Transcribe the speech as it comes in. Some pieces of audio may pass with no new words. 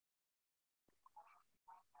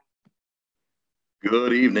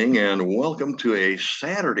Good evening and welcome to a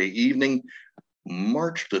Saturday evening,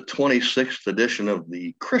 March the 26th edition of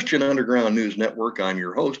the Christian Underground News Network. I'm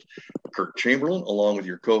your host, Kirk Chamberlain, along with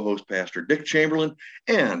your co-host, Pastor Dick Chamberlain,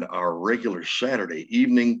 and our regular Saturday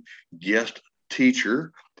evening guest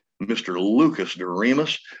teacher, Mr. Lucas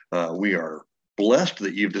Doremus. We are blessed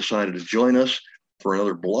that you've decided to join us for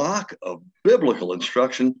another block of biblical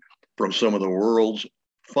instruction from some of the world's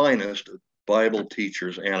finest Bible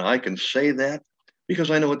teachers. And I can say that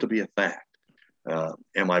because I know it to be a fact.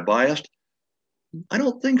 Am I biased? I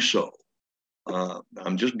don't think so.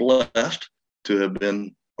 I'm just blessed to have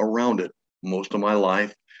been around it most of my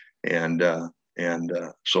life. And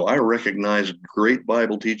so I recognize great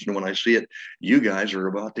Bible teaching when I see it. You guys are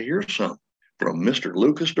about to hear some from Mr.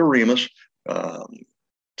 Lucas Doremus.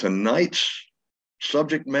 Tonight's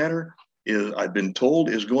subject matter is, I've been told,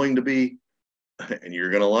 is going to be, and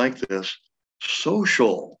you're going to like this,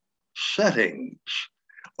 social settings.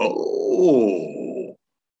 Oh,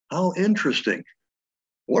 how interesting.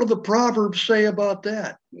 What do the Proverbs say about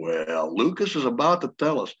that? Well, Lucas is about to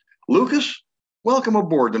tell us. Lucas, welcome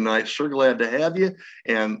aboard tonight, sir. Glad to have you.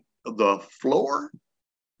 And the floor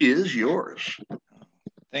is yours.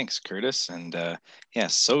 Thanks, Curtis. And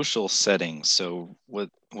social settings. So what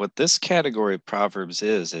this category of Proverbs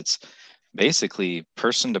is, it's basically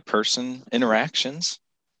person-to-person interactions.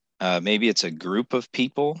 Maybe it's a group of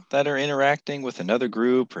people that are interacting with another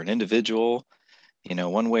group or an individual,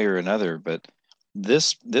 one way or another. But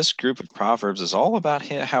this group of Proverbs is all about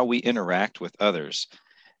how we interact with others.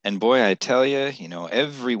 And boy, I tell you,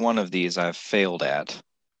 every one of these I've failed at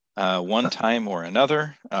one time or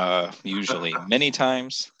another, usually many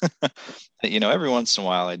times. Every once in a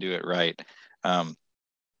while I do it right.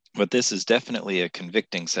 But this is definitely a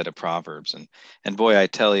convicting set of Proverbs. And boy, I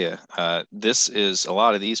tell you, a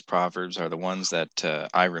lot of these Proverbs are the ones that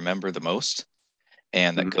I remember the most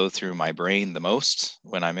and that go through my brain the most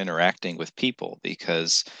when I'm interacting with people,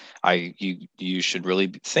 because you should really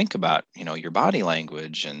think about, your body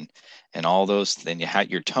language and all those, then you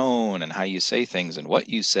had your tone and how you say things and what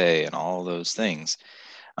you say and all those things.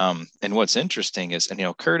 And what's interesting is,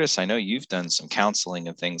 and Curtis, I know you've done some counseling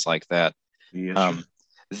and things like that. Yes,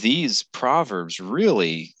 these Proverbs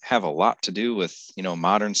really have a lot to do with,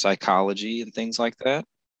 modern psychology and things like that.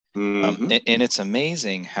 And it's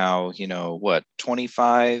amazing how,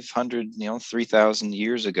 2,500, 3,000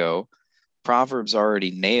 years ago, Proverbs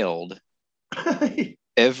already nailed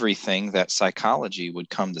everything that psychology would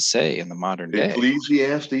come to say in the modern day.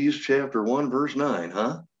 Ecclesiastes chapter 1, verse 9,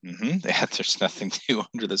 huh? Yeah, there's nothing new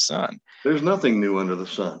under the sun. There's nothing new under the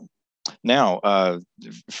sun. Now,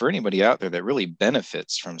 for anybody out there that really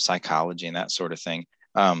benefits from psychology and that sort of thing,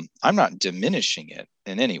 I'm not diminishing it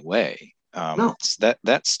in any way. No. It's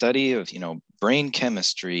that study of, brain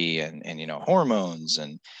chemistry and hormones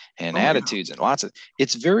and attitudes and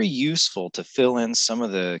it's very useful to fill in some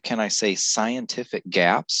of the, can I say, scientific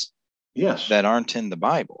gaps that aren't in the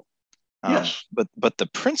Bible. Yes. But the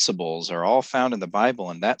principles are all found in the Bible,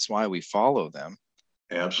 and that's why we follow them.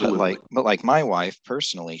 Absolutely. But like my wife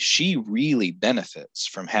personally, she really benefits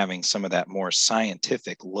from having some of that more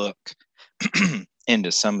scientific look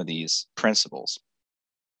into some of these principles.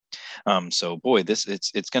 So boy,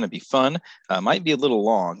 it's going to be fun. Might be a little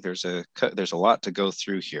long. There's a lot to go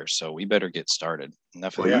through here, so we better get started.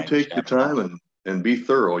 Enough. Well, you take your time and be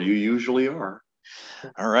thorough. You usually are.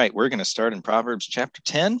 All right, we're going to start in Proverbs chapter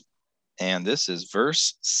 10, and this is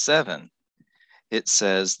verse 7. It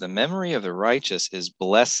says, "The memory of the righteous is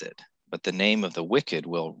blessed, but the name of the wicked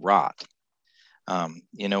will rot."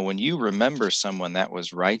 When you remember someone that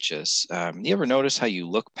was righteous, you ever notice how you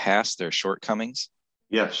look past their shortcomings?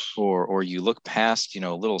 Yes. Or you look past,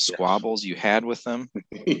 little squabbles you had with them,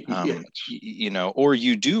 yes. Or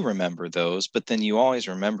you do remember those, but then you always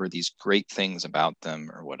remember these great things about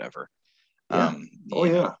them or whatever.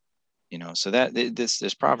 Yeah. So that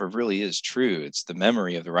this proverb really is true. It's the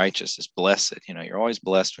memory of the righteous is blessed. You're always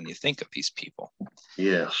blessed when you think of these people.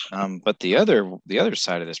 Yes. But the other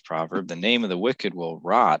side of this proverb, the name of the wicked will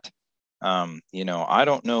rot. I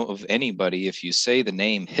don't know of anybody, if you say the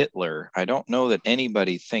name Hitler, I don't know that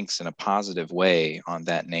anybody thinks in a positive way on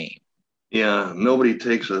that name. Yeah, nobody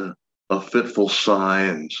takes a fitful sigh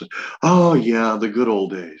and say, oh yeah, the good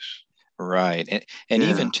old days. Right. And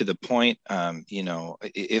even to the point,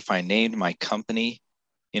 if I named my company,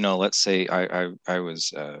 let's say I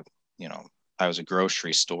was, I was a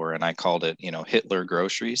grocery store and I called it, Hitler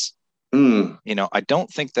Groceries. I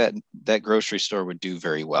don't think that grocery store would do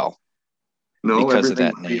very well. No, because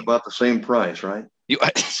everything would be about the same price, right?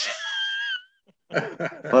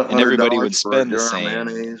 And everybody would spend the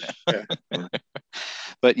same.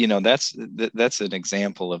 But that's an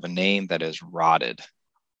example of a name that is rotted.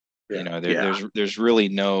 Yeah. There's really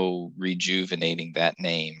no rejuvenating that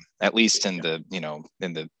name, at least in the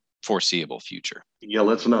in the foreseeable future. Yeah,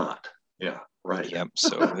 let's not. Yeah, right. Yep.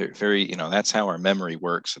 So very, that's how our memory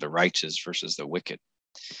works, the righteous versus the wicked.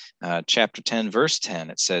 Chapter 10, verse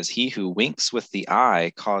 10, it says, "He who winks with the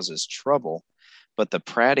eye causes trouble, but the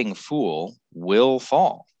prating fool will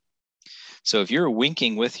fall." So if you're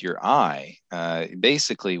winking with your eye,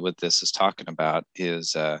 basically what this is talking about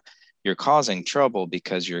is you're causing trouble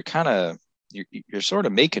because you're sort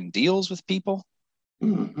of making deals with people.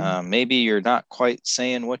 Mm-hmm. Maybe you're not quite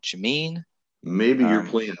saying what you mean. Maybe you're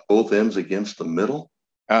playing both ends against the middle.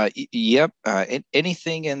 Yep.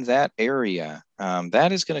 Anything in that area,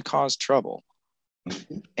 that is going to cause trouble.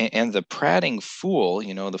 Mm-hmm. And the prating fool,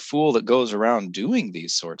 the fool that goes around doing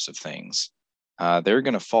these sorts of things, they're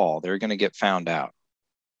going to fall. They're going to get found out.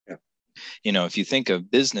 Yeah. If you think of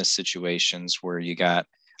business situations where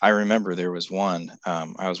I remember there was one,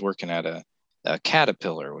 I was working at a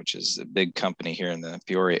Caterpillar, which is a big company here in the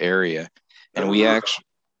Peoria area. And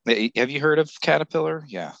have you heard of Caterpillar?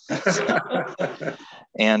 Yeah.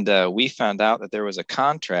 And we found out that there was a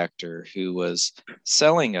contractor who was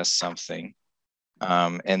selling us something.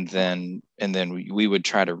 And then we would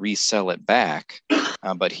try to resell it back.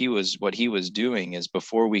 But what he was doing is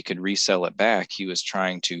before we could resell it back, he was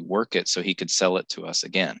trying to work it so he could sell it to us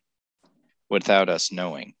again without us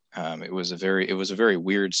knowing. It was a very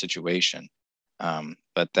weird situation.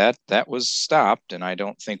 But that was stopped, and I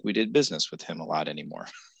don't think we did business with him a lot anymore.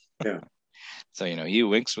 Yeah. So, he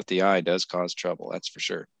winks with the eye does cause trouble. That's for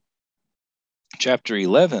sure. Chapter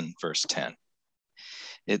 11, verse 10.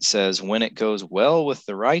 It says, "When it goes well with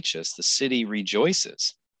the righteous, the city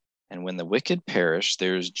rejoices. And when the wicked perish,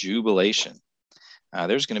 there's jubilation."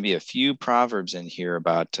 There's going to be a few proverbs in here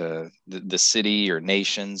about the city or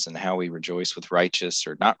nations and how we rejoice with righteous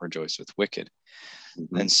or not rejoice with wicked.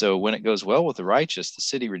 Mm-hmm. And so when it goes well with the righteous, the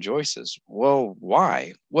city rejoices. Well,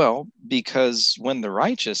 why? Well, because when the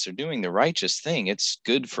righteous are doing the righteous thing, it's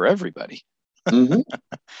good for everybody. Mm-hmm.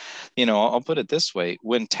 I'll put it this way.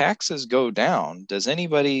 When taxes go down, does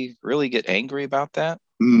anybody really get angry about that?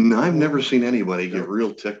 I've never seen anybody get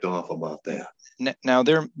real ticked off about that. Now,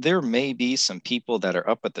 there may be some people that are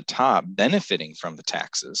up at the top benefiting from the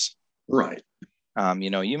taxes. Right.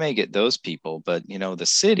 You may get those people, but, the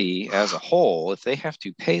city as a whole, if they have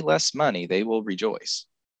to pay less money, they will rejoice.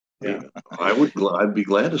 Yeah, I'd be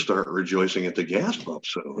glad to start rejoicing at the gas pump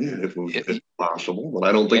soon if possible, but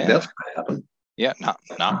I don't think that's going to happen. Yeah,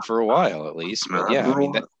 not for a while at least,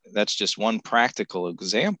 but that's just one practical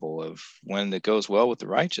example of when it goes well with the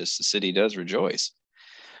righteous, the city does rejoice.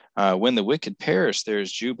 When the wicked perish,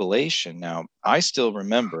 there's jubilation. Now, I still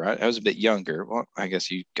remember, I was a bit younger. Well, I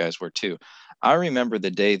guess you guys were too. I remember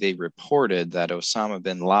the day they reported that Osama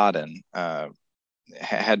bin Laden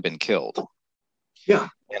had been killed. Yeah.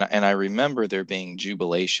 And I remember there being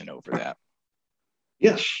jubilation over that.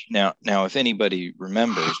 Yes. Now, if anybody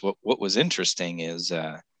remembers, what was interesting is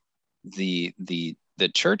the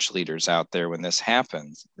church leaders out there when this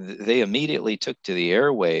happened, they immediately took to the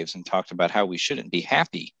airwaves and talked about how we shouldn't be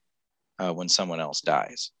happy when someone else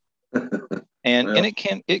dies, and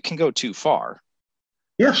it can go too far.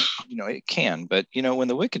 Yes, it can. But when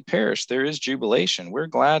the wicked perish, there is jubilation. We're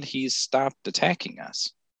glad he's stopped attacking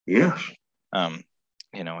us. Yes. And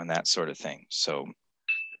that sort of thing. So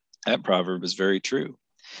that proverb is very true.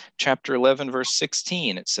 Chapter 11, verse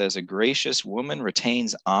 16, it says, "A gracious woman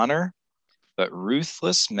retains honor, but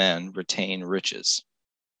ruthless men retain riches."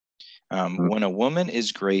 When a woman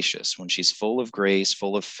is gracious, when she's full of grace,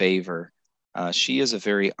 full of favor, she is a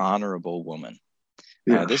very honorable woman.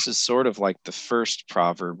 Yes. This is sort of like the first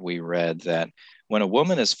proverb we read, that when a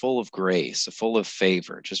woman is full of grace, full of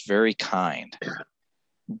favor, just very kind,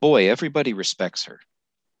 boy, everybody respects her.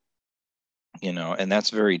 And that's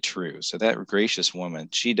very true. So that gracious woman,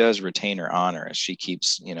 she does retain her honor as she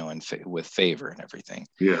keeps, with favor and everything.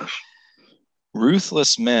 Yes.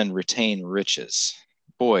 Ruthless men retain riches.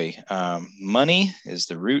 Boy, money is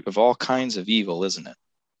the root of all kinds of evil, isn't it?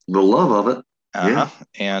 The love of it. Yeah.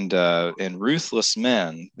 And ruthless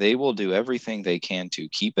men, they will do everything they can to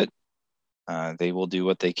keep it. They will do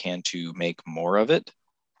what they can to make more of it,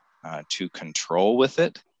 to control with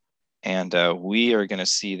it. And we are going to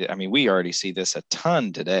see that. I mean, we already see this a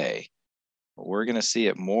ton today, but we're going to see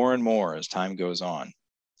it more and more as time goes on.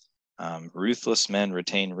 Ruthless men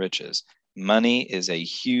retain riches. Money is a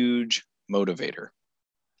huge motivator.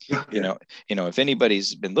 Yeah. If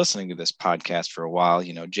anybody's been listening to this podcast for a while,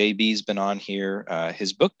 JB's been on here.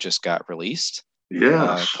 His book just got released.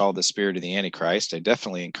 Yes. called The Spirit of the Antichrist. I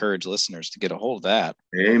definitely encourage listeners to get a hold of that.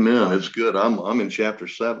 Amen. It's good. I'm in chapter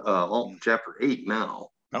 7, chapter 8 now.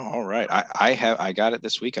 Oh, all right. I got it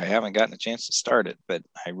this week. I haven't gotten a chance to start it, but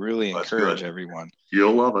I really encourage everyone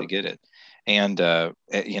You'll love it to get it. And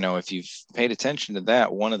if you've paid attention to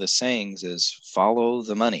that, one of the sayings is follow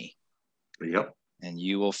the money. Yep. And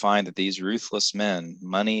you will find that these ruthless men,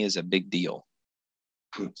 money is a big deal.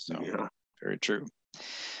 So yeah. Very true.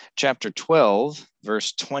 Chapter 12,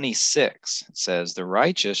 verse 26 says, the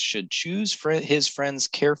righteous should choose his friends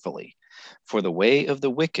carefully, for the way of the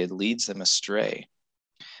wicked leads them astray.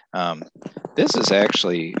 This is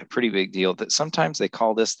actually a pretty big deal. That sometimes they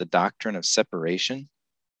call this the doctrine of separation.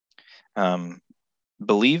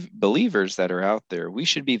 Believers that are out there, we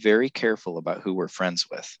should be very careful about who we're friends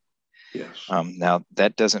with. Yes. Now,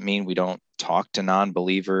 that doesn't mean we don't talk to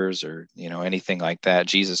non-believers or anything like that.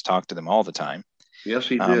 Jesus talked to them all the time. Yes,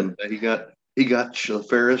 he did. He got the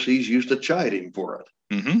Pharisees used to chide him for it.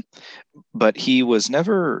 Mm-hmm. But he was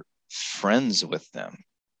never friends with them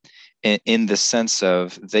in the sense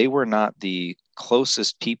of they were not the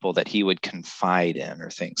closest people that he would confide in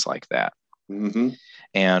or things like that. Mm-hmm.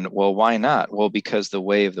 And well, why not? Well, because the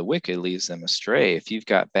way of the wicked leads them astray. If you've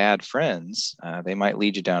got bad friends, they might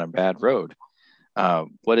lead you down a bad road.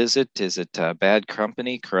 What is it? Is it bad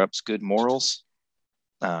company corrupts good morals?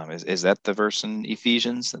 Is that the verse in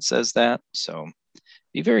Ephesians that says that? So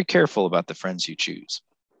be very careful about the friends you choose.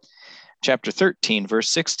 Chapter 13,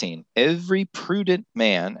 verse 16, every prudent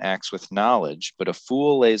man acts with knowledge, but a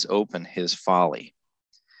fool lays open his folly.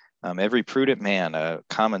 Every prudent man, a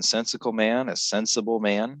commonsensical man, a sensible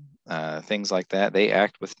man, things like that, they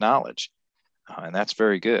act with knowledge. And that's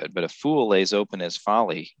very good. But a fool lays open his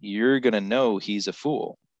folly. You're going to know he's a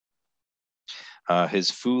fool.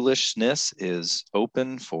 His foolishness is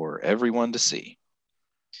open for everyone to see.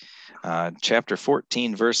 Chapter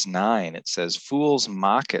 14, verse 9, it says, fools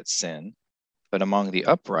mock at sin, but among the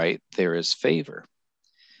upright there is favor.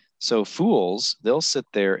 So fools, they'll sit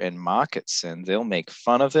there and mock at sin. They'll make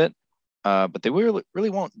fun of it, but they really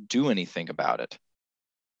won't do anything about it.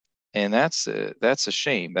 And that's a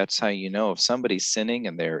shame. That's how you know if somebody's sinning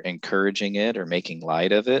and they're encouraging it or making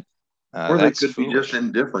light of it. Or they could foolish. be just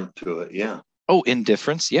indifferent to it. Yeah. Oh,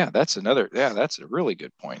 indifference. Yeah, that's a really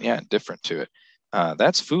good point. Yeah, indifferent to it.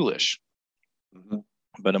 That's foolish. Mm-hmm.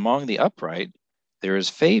 But among the upright, there is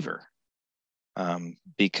favor.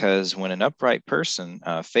 Because when an upright person,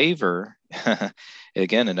 favor,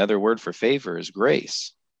 again, another word for favor is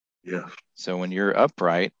grace. Yeah. So when you're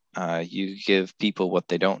upright, you give people what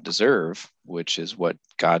they don't deserve, which is what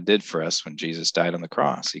God did for us when Jesus died on the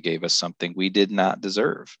cross. He gave us something we did not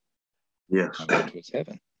deserve. Yes. Which was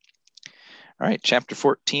heaven. All right, chapter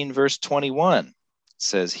 14, verse 21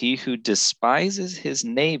 says, he who despises his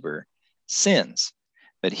neighbor sins,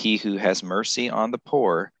 but he who has mercy on the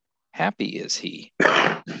poor, happy is he.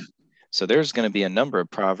 So there's going to be a number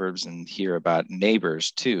of proverbs in here about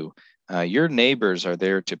neighbors too. Your neighbors are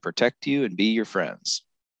there to protect you and be your friends.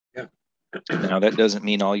 Yeah. Now that doesn't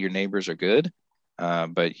mean all your neighbors are good,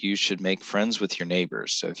 but you should make friends with your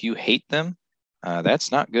neighbors. So if you hate them,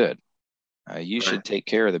 that's not good. You should take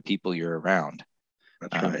care of the people you're around.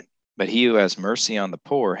 That's right. But he who has mercy on the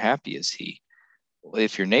poor, happy is he.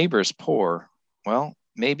 If your neighbor's poor, well,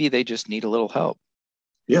 maybe they just need a little help.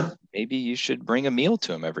 Yeah. Maybe you should bring a meal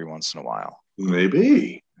to them every once in a while.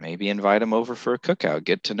 Maybe invite them over for a cookout,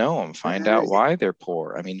 get to know them, find out why they're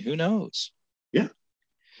poor. I mean, who knows? Yeah.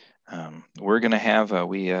 We're going to have,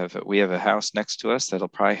 we have a house next to us that'll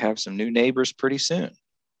probably have some new neighbors pretty soon.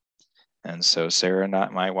 And so Sarah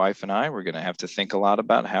and my wife and I, we're going to have to think a lot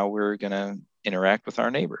about how we're going to interact with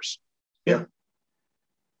our neighbors. Yeah.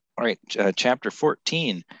 All right. Chapter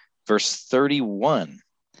 14, verse 31.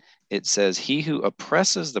 It says, he who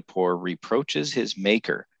oppresses the poor reproaches his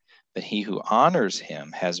maker, but he who honors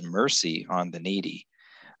him has mercy on the needy.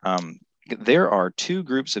 There are two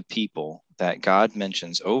groups of people that God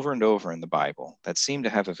mentions over and over in the Bible that seem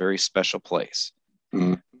to have a very special place.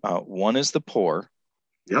 Mm-hmm. One is the poor.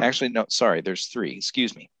 Yep. Actually, no, sorry, there's three.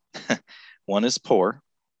 Excuse me. One is poor.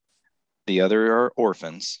 The other are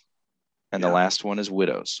orphans. And the last one is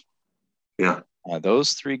widows. Yeah.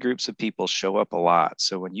 Those three groups of people show up a lot.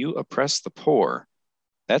 So when you oppress the poor,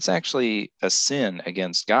 that's actually a sin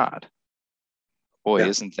against God. Boy,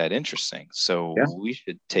 isn't that interesting? So we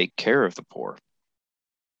should take care of the poor.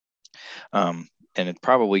 And it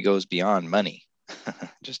probably goes beyond money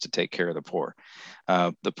just to take care of the poor.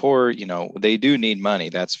 The poor, they do need money,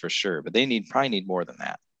 that's for sure, but they probably need more than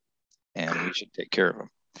that. And we should take care of them.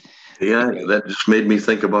 Yeah, that just made me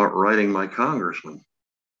think about writing my congressman.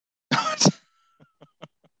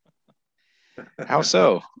 How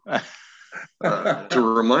so? To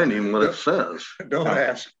remind him what it says. Don't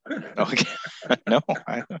ask. Okay. No.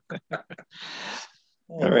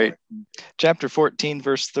 All right. Chapter 14,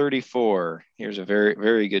 verse 34. Here's a very,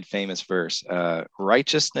 very good famous verse.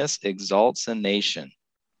 Righteousness exalts a nation,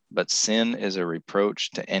 but sin is a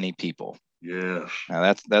reproach to any people. Yes.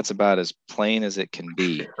 Now that's about as plain as it can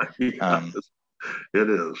be. Yes, it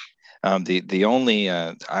is. The only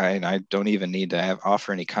I don't even need to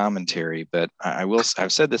offer any commentary, but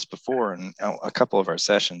I've said this before in a couple of our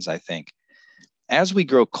sessions. I think as we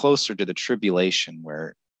grow closer to the tribulation,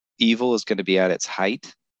 where evil is going to be at its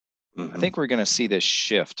height, I think we're going to see this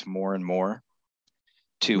shift more and more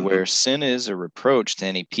to where sin is a reproach to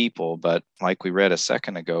any people, but like we read a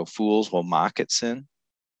second ago, fools will mock at sin.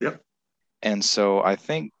 Yep. And so I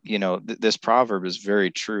think, this proverb is very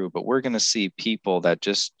true, but we're going to see people that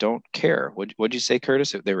just don't care. What'd you say,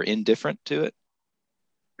 Curtis? They were indifferent to it?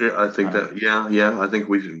 Yeah, I think that, yeah. I think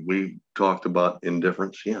we talked about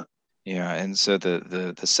indifference. Yeah. Yeah. And so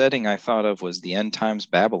the setting I thought of was the end times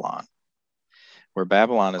Babylon, where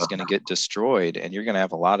Babylon is going to get destroyed, and you're going to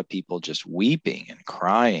have a lot of people just weeping and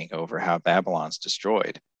crying over how Babylon's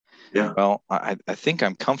destroyed. Yeah. Well, I think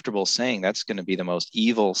I'm comfortable saying that's going to be the most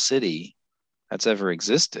evil city that's ever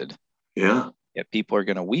existed. Yeah. Yet people are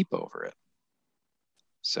going to weep over it.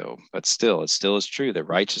 So, but still, it still is true that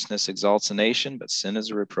righteousness exalts a nation, but sin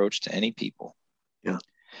is a reproach to any people. Yeah.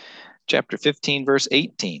 Chapter 15, verse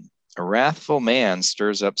 18. A wrathful man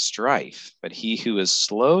stirs up strife, but he who is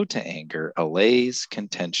slow to anger allays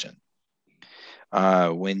contention.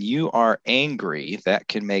 When you are angry, that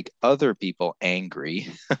can make other people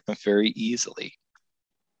angry very easily.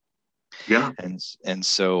 Yeah. And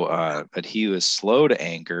so, but he who is slow to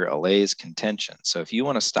anger allays contention. So if you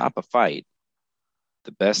want to stop a fight,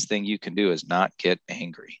 the best thing you can do is not get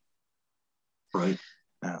angry. Right.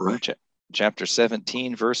 Right. Chapter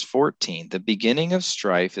 17, verse 14. The beginning of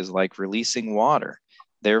strife is like releasing water.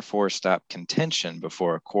 Therefore, stop contention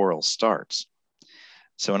before a quarrel starts.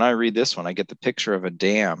 So when I read this one, I get the picture of a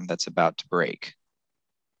dam that's about to break.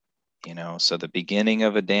 So the beginning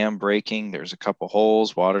of a dam breaking, there's a couple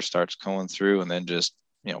holes, water starts going through, and then just,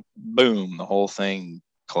 boom, the whole thing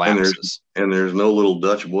collapses. And there's no little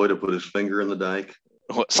Dutch boy to put his finger in the dike.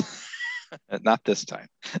 Not this time.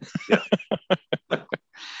 Yeah.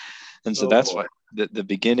 And so that's what the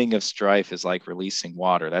beginning of strife is like releasing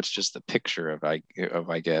water. That's just the picture of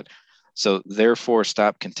I get. So therefore,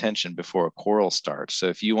 stop contention before a quarrel starts. So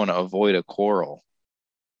if you want to avoid a quarrel,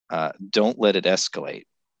 don't let it escalate.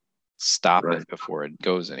 Stop it before it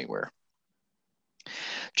goes anywhere.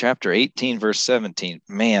 Chapter 18, verse 17.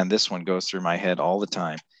 Man, this one goes through my head all the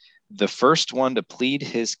time. The first one to plead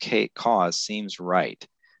his cause seems right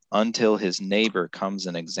until his neighbor comes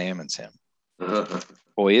and examines him.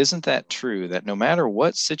 Boy, isn't that true that no matter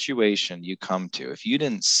what situation you come to, if you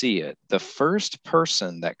didn't see it, the first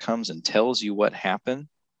person that comes and tells you what happened,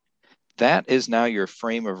 that is now your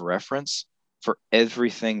frame of reference for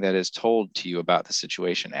everything that is told to you about the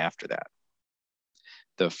situation after that.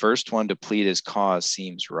 The first one to plead his cause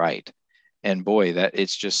seems right. And boy, that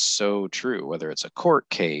it's just so true, whether it's a court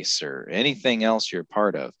case or anything else you're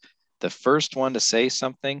part of. The first one to say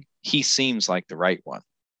something, he seems like the right one.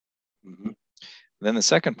 Then the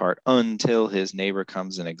second part, until his neighbor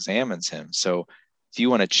comes and examines him. So if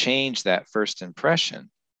you want to change that first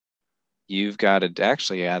impression, you've got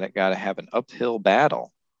to have an uphill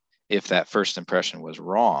battle if that first impression was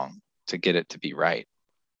wrong to get it to be right.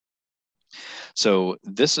 So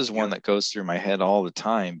this is one that goes through my head all the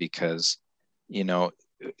time because,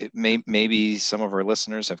 maybe some of our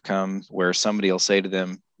listeners have come where somebody will say to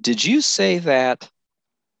them, did you say that?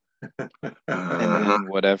 And then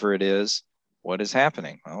whatever it is, what is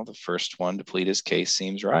happening? Well, the first one to plead his case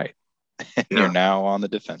seems right. You're now on the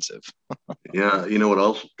defensive. Yeah. What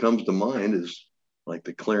else comes to mind is like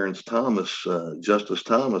the Clarence Thomas, Justice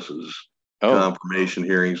Thomas's confirmation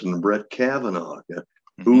hearings and the Brett Kavanaugh.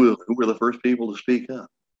 Who were the first people to speak up?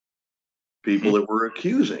 People that were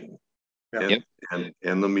accusing. And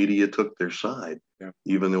the media took their side,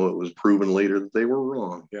 even though it was proven later that they were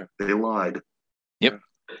wrong. Yeah. They lied. Yep.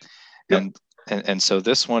 And so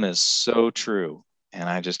this one is so true. And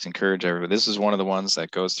I just encourage everybody. This is one of the ones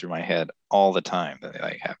that goes through my head all the time that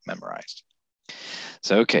I have memorized.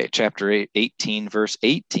 So, okay, chapter 18, verse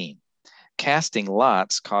 18. Casting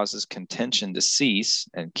lots causes contention to cease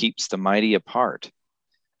and keeps the mighty apart.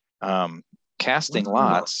 Casting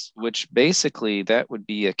lots, which basically that would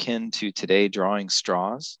be akin to today drawing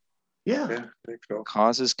straws. Yeah, I think so.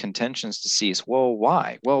 Causes contentions to cease. Well,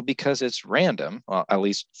 why? Well, because it's random. Well, at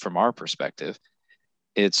least from our perspective,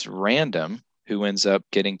 it's random who ends up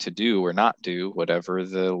getting to do or not do whatever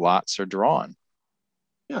the lots are drawn.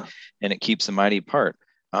 Yeah. And it keeps the mighty apart.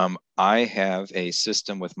 I have a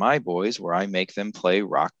system with my boys where I make them play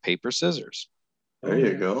rock, paper, scissors. There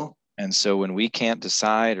you go. And so when we can't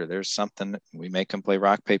decide or there's something, we make them play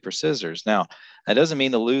rock, paper, scissors. Now, that doesn't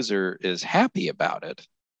mean the loser is happy about it,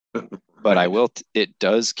 but Right. it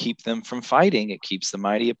does keep them from fighting. It keeps the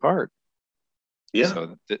mighty apart. Yeah.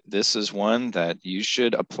 So this is one that you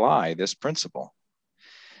should apply this principle.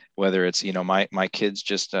 Whether it's, my kids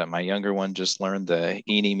just, my younger one just learned the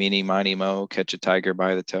eeny, meeny, miny, mo, catch a tiger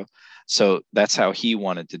by the toe. So that's how he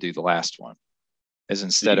wanted to do the last one, is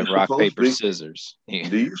instead of rock, paper, scissors.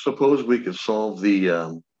 Do you suppose we could solve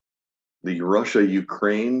the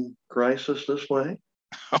Russia-Ukraine crisis this way?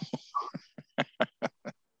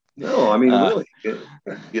 No, I mean, really,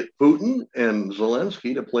 get Putin and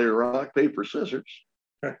Zelensky to play rock, paper, scissors.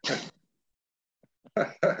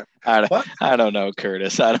 I don't know,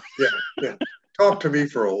 Curtis. I don't. Yeah. Talk to me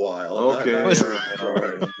for a while. Okay. All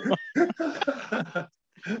right.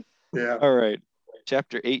 Yeah. All right.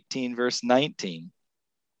 Chapter 18, verse 19.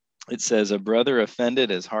 It says, a brother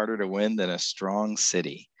offended is harder to win than a strong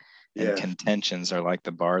city, and contentions are like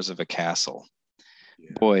the bars of a castle.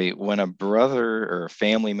 Yeah. Boy, when a brother or a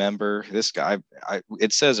family member, this guy,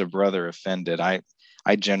 it says a brother offended.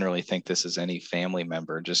 I generally think this is any family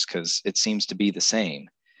member just because it seems to be the same.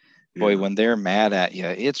 Boy, when they're mad at you,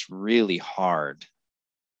 it's really hard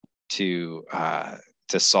to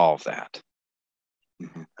solve that.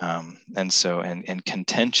 Mm-hmm. And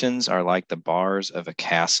contentions are like the bars of a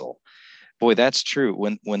castle. Boy, that's true.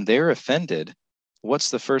 When they're offended, what's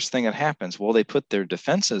the first thing that happens? Well, they put their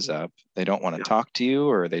defenses up. They don't want to talk to you,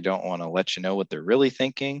 or they don't want to let you know what they're really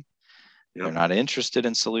thinking. Yep. They're not interested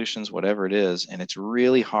in solutions, whatever it is. And it's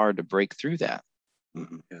really hard to break through that.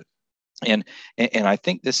 Mm-hmm. And I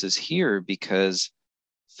think this is here because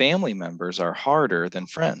family members are harder than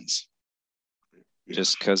friends. Yes.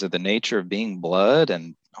 Just because of the nature of being blood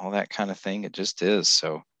and all that kind of thing. It just is.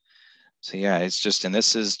 So yeah, it's just, and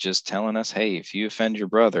this is just telling us, hey, if you offend your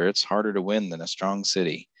brother, it's harder to win than a strong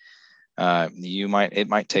city. It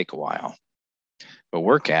might take a while, but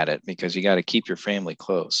work at it because you got to keep your family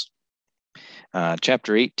close.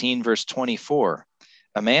 Chapter 18, verse 24,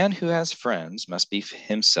 a man who has friends must be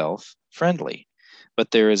himself friendly,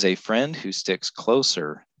 but there is a friend who sticks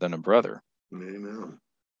closer than a brother. Amen.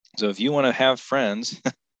 So if you want to have friends,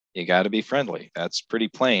 you got to be friendly. That's pretty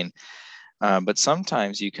plain. But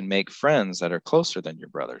sometimes you can make friends that are closer than your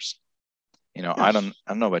brothers. Yes. I don't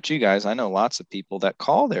know about you guys. I know lots of people that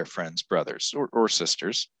call their friends brothers or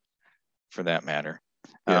sisters, for that matter.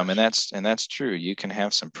 Yes. And that's true. You can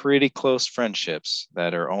have some pretty close friendships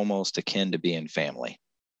that are almost akin to being family.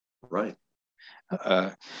 Right.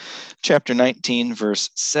 Chapter 19, verse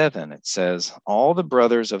 7, it says, all the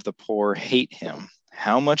brothers of the poor hate him.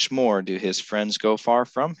 How much more do his friends go far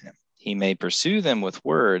from him? He may pursue them with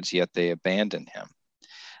words, yet they abandon him.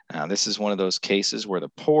 Now, this is one of those cases where the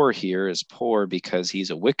poor here is poor because he's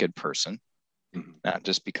a wicked person, not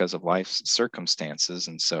just because of life's circumstances.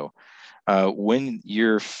 And so when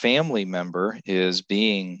your family member is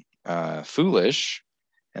being foolish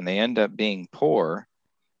and they end up being poor,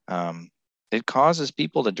 it causes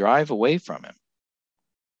people to drive away from him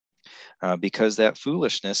because that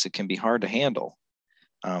foolishness, it can be hard to handle.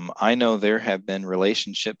 I know there have been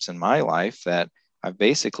relationships in my life that I've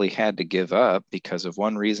basically had to give up because of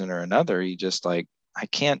one reason or another. You just like, I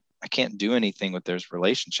can't do anything with this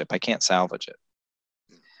relationship. I can't salvage it.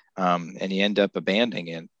 And you end up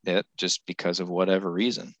abandoning it just because of whatever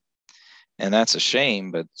reason. And that's a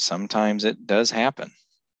shame, but sometimes it does happen.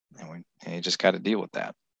 And you just got to deal with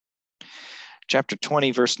that. Chapter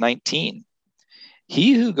 20, verse 19.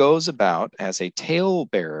 He who goes about as a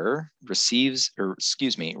talebearer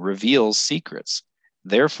reveals secrets.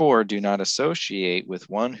 Therefore, do not associate with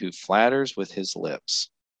one who flatters with his lips.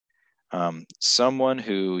 Someone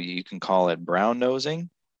who you can call it brown nosing,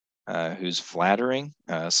 who's flattering,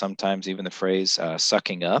 sometimes even the phrase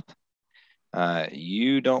sucking up.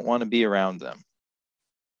 You don't want to be around them.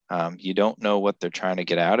 You don't know what they're trying to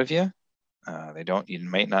get out of you. You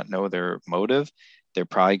might not know their motive. They're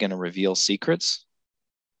probably going to reveal secrets.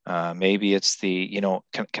 Maybe it's can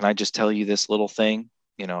I just tell you this little thing?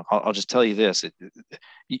 I'll just tell you this.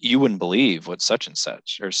 You wouldn't believe what such and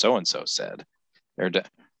such or so-and-so said.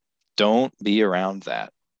 Don't be around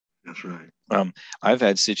that. That's right. I've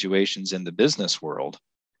had situations in the business world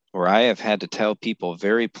where I have had to tell people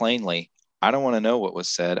very plainly, I don't want to know what was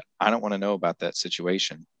said. I don't want to know about that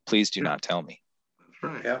situation. Please do not tell me.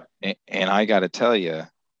 That's right. Yeah. And I got to tell you,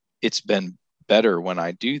 it's been better when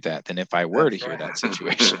I do that than if I were to hear that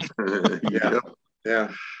situation.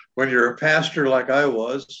 Yeah. When you're a pastor like I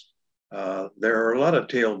was, there are a lot of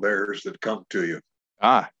talebearers that come to you.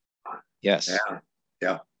 Yes.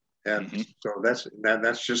 Yeah. And so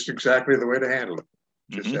that's just exactly the way to handle it.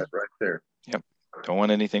 Just that right there. Yep. Don't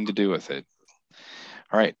want anything to do with it.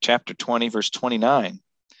 All right. Chapter 20, verse 29.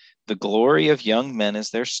 The glory of young men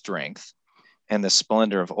is their strength, and the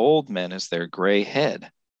splendor of old men is their gray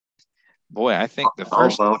head. Boy, I think the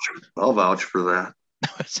first... I'll vouch for that.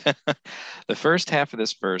 The first half of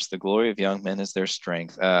this verse, the glory of young men is their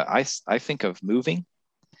strength. I think of moving,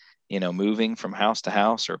 moving from house to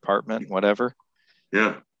house or apartment, whatever.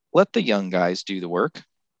 Yeah. Let the young guys do the work.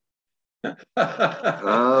 Again, you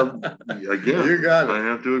got it. I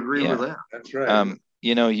have to agree with that. That's right.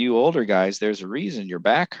 You older guys, there's a reason your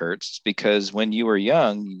back hurts. It's because when you were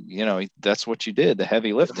young, that's what you did, the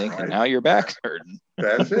heavy lifting, and now your back's hurting.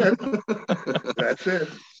 That's it. That's it.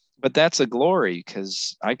 But that's a glory,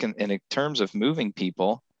 because in terms of moving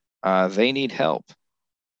people, they need help.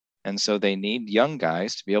 And so they need young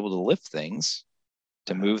guys to be able to lift things,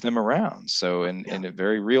 to move them around. So in a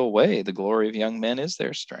very real way, the glory of young men is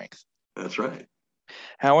their strength. That's right.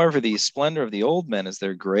 However, the splendor of the old men is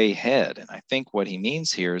their gray head. And I think what he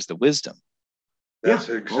means here is the wisdom. That's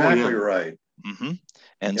exactly right.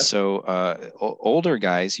 And so older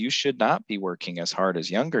guys, you should not be working as hard as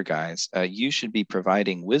younger guys. You should be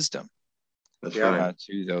providing wisdom to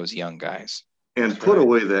those young guys. And put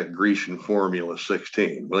away that Grecian formula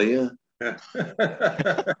 16, will you?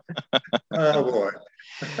 Oh, boy.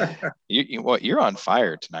 You're on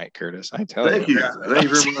fire tonight, Curtis. I tell you. Thank you. Thank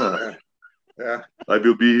you very much. Yeah. I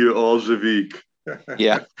will be here all the week.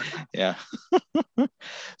 Yeah.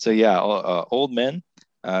 So old men,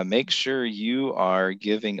 make sure you are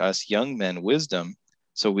giving us young men wisdom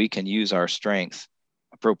so we can use our strength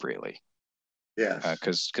appropriately. Yes.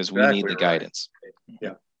 Because we need the guidance.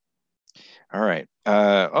 Yeah. All right.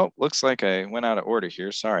 Looks like I went out of order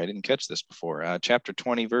here. Sorry, I didn't catch this before. Chapter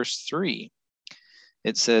 20, verse 3.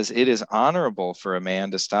 It says, "It is honorable for a man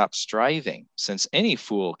to stop striving, since any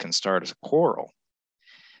fool can start as a quarrel."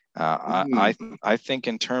 I think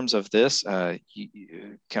in terms of this, can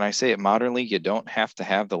I say it modernly? You don't have to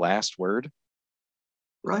have the last word.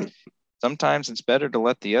 Right. Sometimes it's better to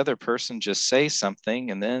let the other person just say something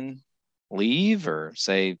and then leave, or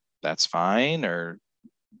say that's fine, or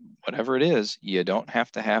whatever it is. You don't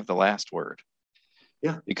have to have the last word.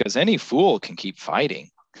 Yeah. Because any fool can keep fighting.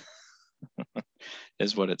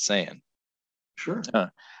 Is what it's saying. Sure.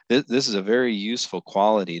 This is a very useful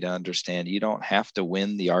quality to understand. You don't have to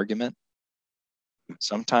win the argument.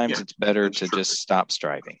 Sometimes it's better to just stop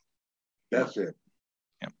striving. That's it.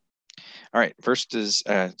 Yeah. All right.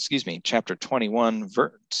 Chapter 21,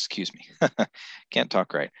 can't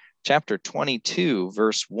talk right. Chapter 22,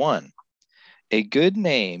 verse 1. "A good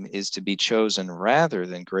name is to be chosen rather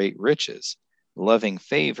than great riches, loving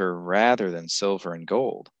favor rather than silver and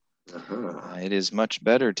gold. It is much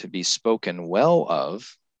better to be spoken well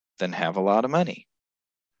of than have a lot of money."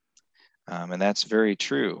 And that's very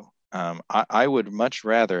true. I would much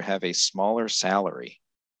rather have a smaller salary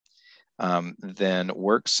than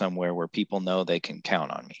work somewhere where people know they can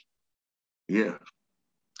count on me. Yeah.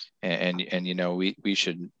 And we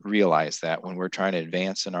should realize that when we're trying to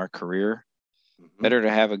advance in our career, better to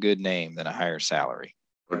have a good name than a higher salary.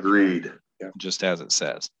 Agreed. Just as it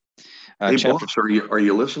says. Hey, boss, are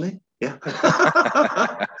you listening? Yeah.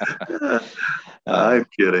 I'm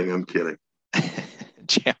kidding.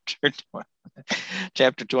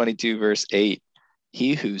 Chapter 22, verse 8.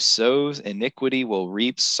 "He who sows iniquity will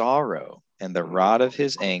reap sorrow, and the rod of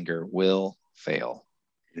his anger will fail."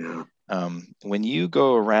 Yeah. When you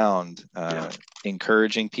go around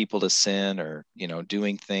encouraging people to sin, or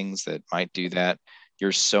doing things that might do that,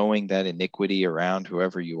 you're sowing that iniquity around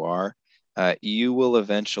whoever you are. You will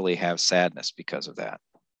eventually have sadness because of that.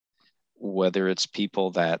 Whether it's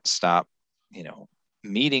people that stop,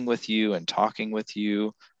 meeting with you and talking with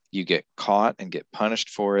you, you get caught and get punished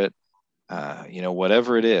for it.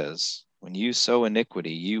 Whatever it is, when you sow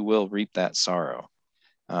iniquity, you will reap that sorrow.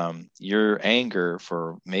 Your anger,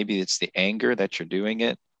 for maybe it's the anger that you're doing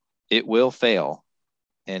it will fail,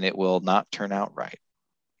 and it will not turn out right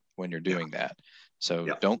when you're doing that. So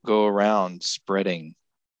don't go around spreading,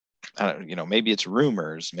 maybe it's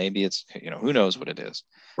rumors, maybe it's, who knows what it is.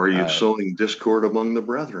 Or you're sowing discord among the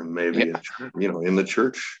brethren, maybe, in the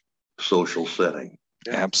church social setting.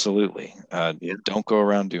 Yeah. Absolutely. Don't go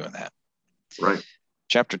around doing that. Right.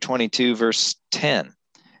 Chapter 22, verse 10.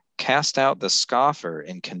 "Cast out the scoffer,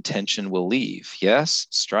 and contention will leave. Yes,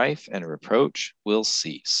 strife and reproach will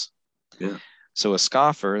cease." Yeah. So a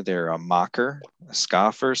scoffer, they're a mocker. A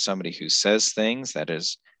scoffer, somebody who says things that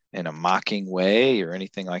is in a mocking way or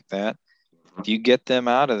anything like that. If you get them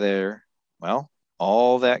out of there, well,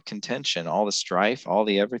 all that contention, all the strife, all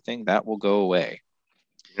the everything, that will go away.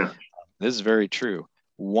 Yeah. This is very true.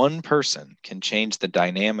 One person can change the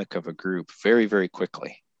dynamic of a group very, very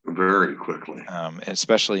quickly. Very quickly.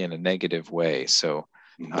 Especially in a negative way. So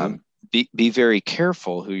be very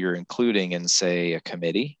careful who you're including in, say, a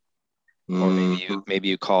committee, or maybe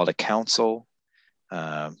you call it a council,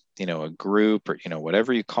 a group, or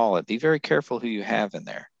whatever you call it. Be very careful who you have in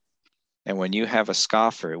there. And when you have a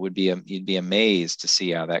scoffer, you'd be amazed to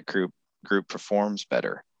see how that group performs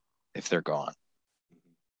better if they're gone.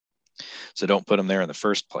 So don't put them there in the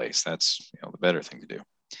first place. That's the better thing to do.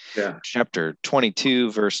 Yeah. Chapter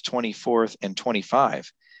 22, verse 24 and 25.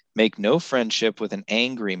 Make no friendship with an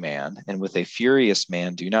angry man, and with a furious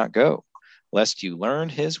man do not go, lest you learn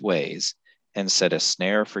his ways and set a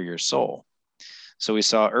snare for your soul. So we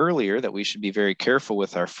saw earlier that we should be very careful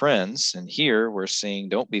with our friends. And here we're seeing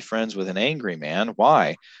don't be friends with an angry man.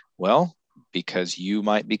 Why? Well, because you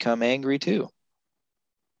might become angry too.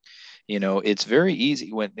 It's very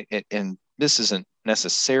easy and this isn't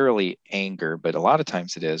necessarily anger, but a lot of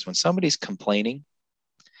times it is. When somebody's complaining,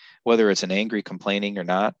 whether it's an angry complaining or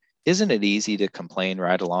not, isn't it easy to complain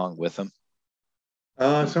right along with them?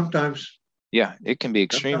 Sometimes. Yeah, it can be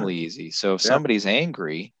extremely easy. So if somebody's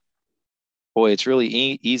angry, boy, it's really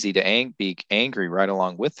easy to be angry right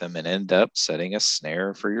along with them and end up setting a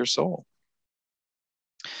snare for your soul.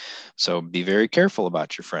 So be very careful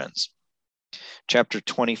about your friends. Chapter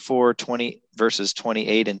 24, verses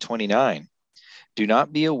 28 and 29. Do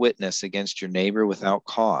not be a witness against your neighbor without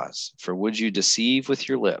cause, for would you deceive with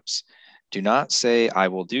your lips? Do not say, I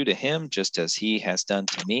will do to him just as he has done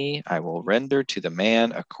to me. I will render to the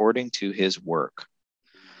man according to his work.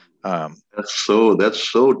 That's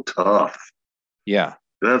so tough. Yeah.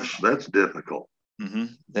 That's difficult. Mm-hmm.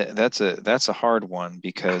 That's a hard one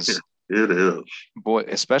because it is. Boy,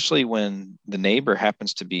 especially when the neighbor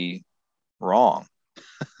happens to be wrong.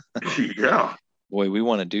 Yeah. Boy, we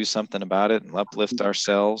want to do something about it and uplift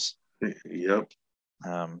ourselves. Yep.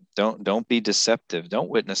 Don't be deceptive. Don't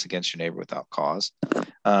witness against your neighbor without cause.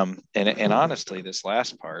 And honestly, this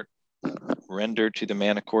last part, render to the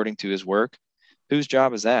man according to his work. Whose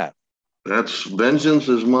job is that? That's vengeance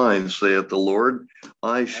is mine, saith the Lord.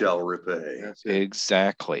 I shall repay.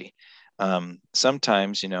 Exactly.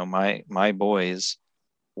 Sometimes, my boys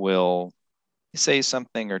will say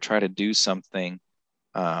something or try to do something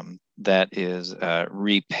that is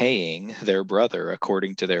repaying their brother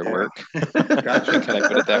according to their work. Gotcha. Can I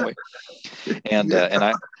put it that way?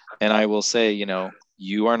 And I will say,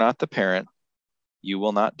 you are not the parent. You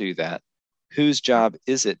will not do that. Whose job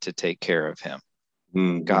is it to take care of him?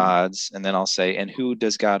 Mm-hmm. God's. And then I'll say, and who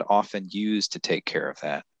does God often use to take care of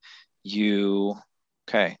that? You.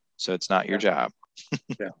 Okay, so it's not your job.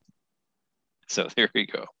 Yeah. So there you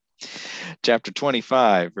go. Chapter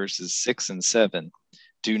 25, verses 6 and 7.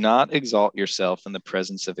 Do not exalt yourself in the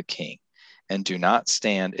presence of a king, and do not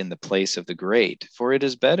stand in the place of the great, for it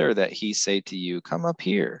is better that he say to you, come up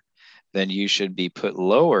here, than you should be put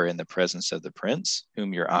lower in the presence of the prince,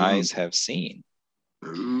 whom your eyes have seen.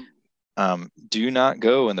 Do not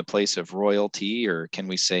go in the place of royalty, or can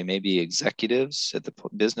we say maybe executives at the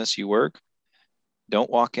business you work.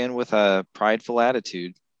 Don't walk in with a prideful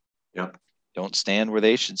attitude. Yep. Don't stand where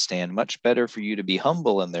they should stand. Much better for you to be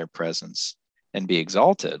humble in their presence and be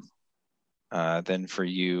exalted than for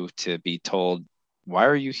you to be told, why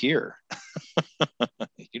are you here?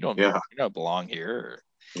 You don't belong here.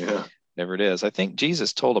 Yeah. Whatever it is. I think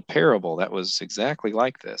Jesus told a parable that was exactly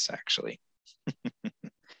like this, actually.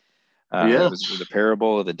 It was the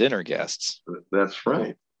parable of the dinner guests. That's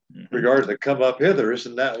right. Mm-hmm. Regarding to come up hither,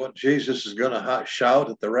 isn't that what Jesus is going to shout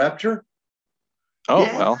at the rapture? Oh,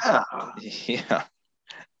 well,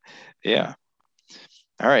 yeah.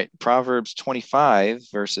 All right, Proverbs 25,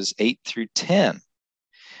 verses 8 through 10.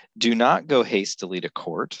 Do not go hastily to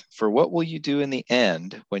court, for what will you do in the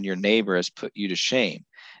end when your neighbor has put you to shame?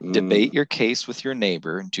 Debate your case with your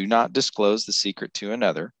neighbor, and do not disclose the secret to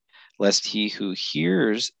another, lest he who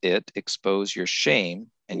hears it expose your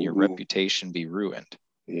shame and your reputation be ruined.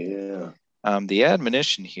 Yeah. The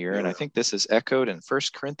admonition here, and I think this is echoed in 1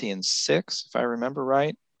 Corinthians 6, if I remember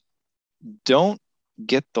right, don't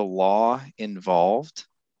get the law involved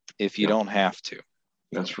if you don't have to.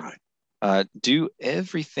 That's right. Do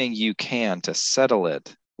everything you can to settle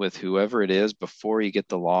it with whoever it is before you get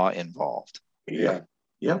the law involved. Yeah.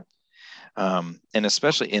 Yep. And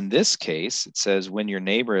especially in this case, it says when your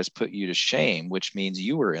neighbor has put you to shame, which means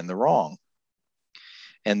you were in the wrong.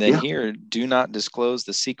 And then here, do not disclose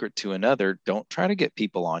the secret to another. Don't try to get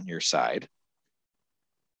people on your side.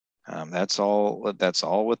 That's all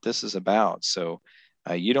what this is about. So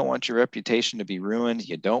you don't want your reputation to be ruined.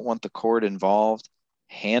 You don't want the court involved.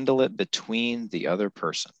 Handle it between the other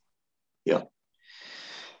person. Yeah.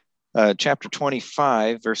 Chapter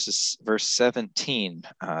 25, verse 17.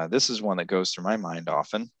 This is one that goes through my mind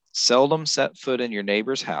often. Seldom set foot in your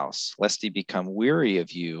neighbor's house, lest he become weary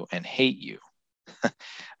of you and hate you.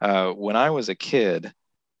 When I was a kid,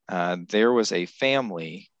 there was a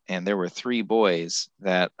family, and there were 3 boys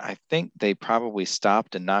that I think they probably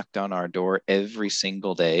stopped and knocked on our door every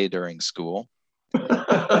single day during school.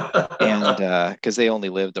 And because they only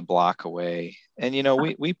lived a block away. And,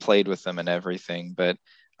 we played with them and everything, but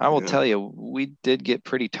I will tell you, we did get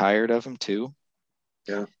pretty tired of them too.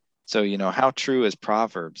 Yeah. So, how true is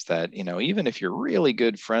Proverbs that, even if you're really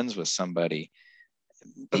good friends with somebody,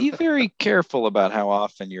 be very careful about how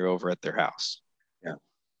often you're over at their house. Yeah.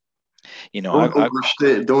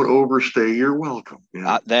 Don't overstay your welcome.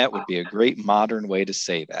 That would be a great modern way to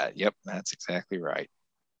say that. Yep, that's exactly right.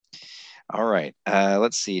 All right.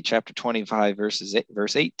 Let's see. Chapter 25,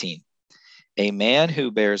 verse 18. A man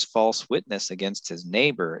who bears false witness against his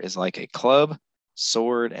neighbor is like a club,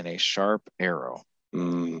 sword, and a sharp arrow.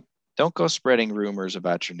 Mm. Don't go spreading rumors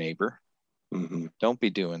about your neighbor. Mm-hmm. Don't be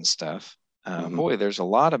doing stuff. Boy, there's a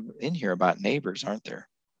lot in here about neighbors, aren't there?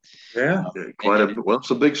 Yeah.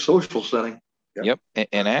 It's a big social setting. Yep.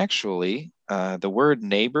 And actually, the word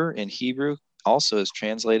neighbor in Hebrew also is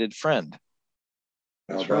translated friend.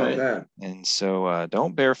 That's right. That. And so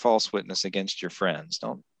don't bear false witness against your friends.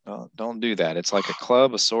 Don't do that. It's like a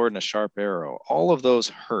club, a sword, and a sharp arrow. All of those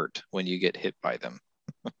hurt when you get hit by them.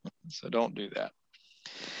 So don't do that.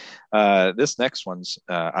 This next one's,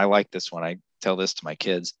 I like this one. I tell this to my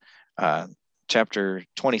kids. Chapter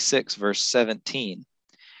 26, verse 17.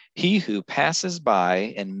 He who passes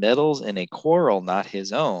by and meddles in a quarrel not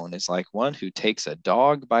his own is like one who takes a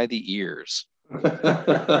dog by the ears.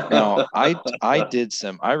 Now,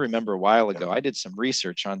 I remember a while ago, I did some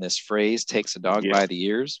research on this phrase, takes a dog by the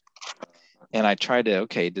ears. And I tried to,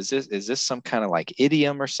 is this some kind of like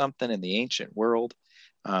idiom or something in the ancient world?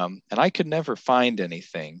 And I could never find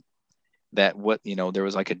anything that there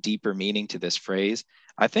was like a deeper meaning to this phrase.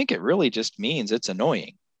 I think it really just means it's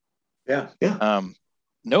annoying. Yeah.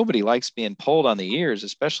 Nobody likes being pulled on the ears,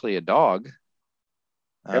 especially a dog.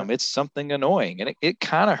 It's something annoying, and it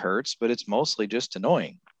kind of hurts, but it's mostly just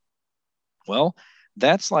annoying. Well,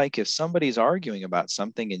 that's like if somebody's arguing about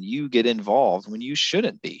something and you get involved when you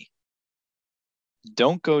shouldn't be.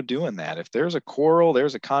 Don't go doing that. If there's a quarrel,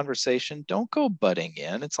 there's a conversation, don't go butting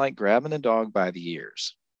in. It's like grabbing a dog by the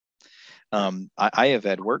ears. I have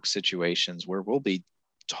had work situations where I'll be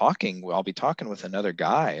talking with another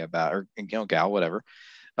guy about, or gal, whatever,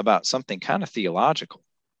 about something kind of theological.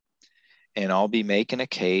 And I'll be making a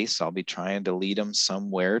case. I'll be trying to lead them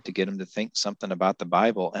somewhere to get them to think something about the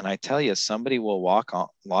Bible. And I tell you, somebody will walk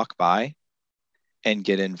by and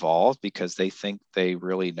get involved because they think they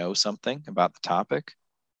really know something about the topic.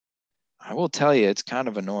 I will tell you, it's kind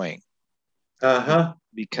of annoying.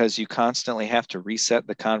 Because you constantly have to reset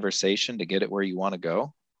the conversation to get it where you want to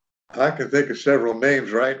go. I can think of several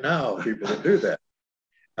names right now of people that do that.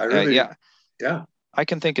 Yeah. I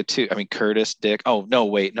can think of 2. I mean, Curtis, Dick. Oh, no,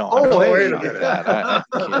 wait. No, wait a minute.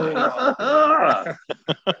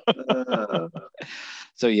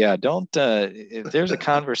 So yeah, don't, if there's a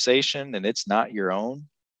conversation and it's not your own,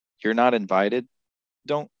 you're not invited,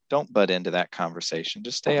 don't butt into that conversation.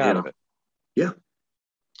 Just stay out of it. Yeah.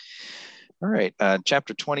 All right.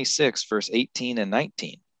 Chapter 26, verse 18 and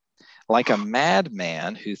 19. Like a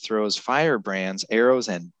madman who throws firebrands, arrows,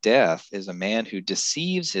 and death is a man who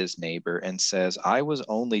deceives his neighbor and says, I was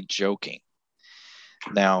only joking.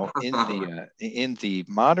 Now, in the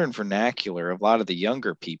modern vernacular, a lot of the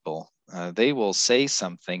younger people, they will say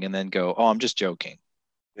something and then go, oh, I'm just joking.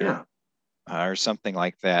 Yeah. Or something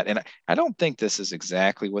like that. And I don't think this is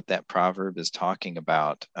exactly what that proverb is talking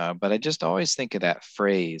about, but I just always think of that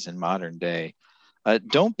phrase in modern day.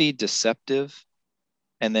 Don't be deceptive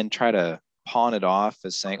and then try to pawn it off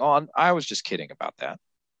as saying, oh, I was just kidding about that.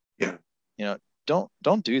 Yeah. Don't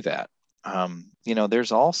do that.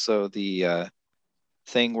 There's also the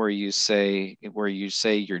thing where you say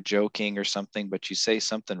you're joking or something, but you say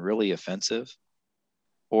something really offensive,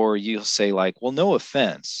 or you'll say like, well, no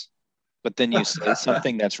offense, but then you say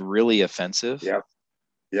something that's really offensive.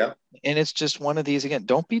 Yeah. And it's just one of these, again,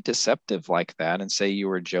 don't be deceptive like that and say you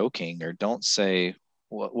were joking, or don't say,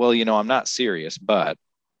 well, I'm not serious, but.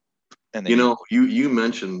 And then you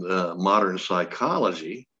mentioned modern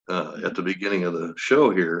psychology at the beginning of the show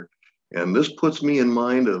here. And this puts me in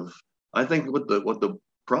mind of, I think what the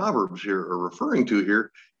Proverbs here are referring to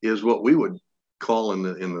here is what we would call in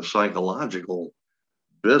the psychological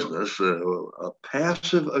business a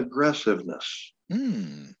passive aggressiveness.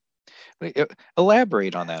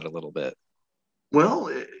 Elaborate on that a little bit. Well,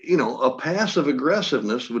 a passive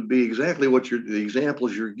aggressiveness would be exactly what the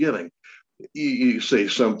examples you're giving. You say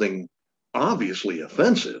something obviously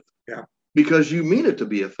offensive, yeah, because you mean it to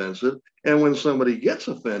be offensive. And when somebody gets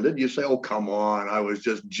offended, you say, "Oh, come on, I was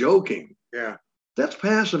just joking." Yeah, that's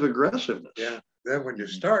passive aggressiveness. Yeah. Then when you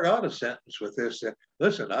start out a sentence with this,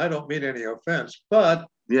 listen, I don't mean any offense, but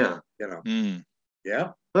yeah, yeah,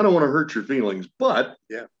 I don't want to hurt your feelings, but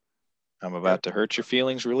yeah. I'm about to hurt your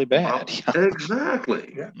feelings really bad.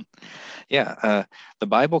 Exactly. Yeah. The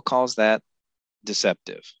Bible calls that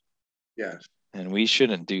deceptive. Yes. And we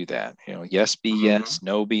shouldn't do that. Yes be yes,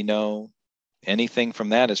 no be no. Anything from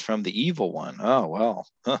that is from the evil one. Oh, well,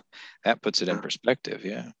 that puts it in perspective.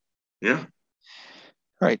 Yeah. Yeah.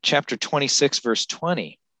 All right. Chapter 26, verse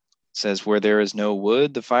 20 says, where there is no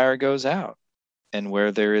wood, the fire goes out. And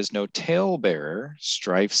where there is no talebearer,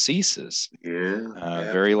 strife ceases.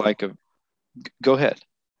 Very like a. Go ahead.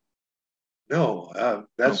 No,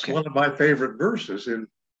 that's one of my favorite verses,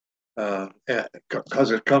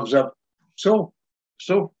 because it comes up so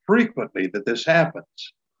frequently that this happens.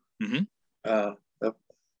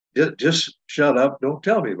 Just shut up. Don't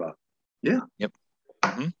tell me about it. Yeah. Yep.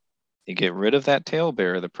 You get rid of that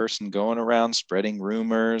talebearer, the person going around spreading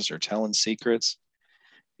rumors or telling secrets.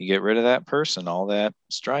 You get rid of that person, all that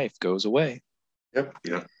strife goes away. Yep.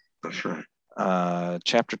 Yeah, that's right.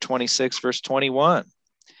 Chapter 26, verse 21.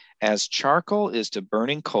 As charcoal is to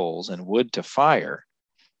burning coals and wood to fire,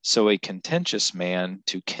 so a contentious man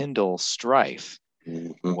to kindle strife.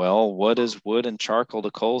 Well, what is wood and charcoal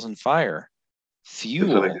to coals and fire?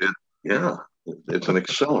 Fuel. It's an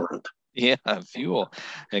accelerant. Yeah, fuel,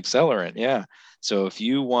 accelerant. Yeah. So if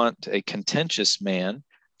you want a contentious man,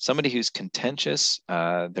 somebody who's contentious,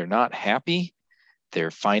 they're not happy,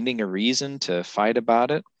 they're finding a reason to fight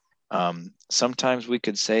about it. Sometimes we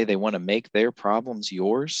could say they want to make their problems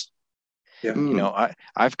yours. Yeah.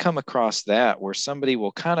 I've come across that where somebody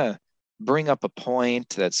will kind of bring up a point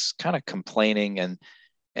that's kind of complaining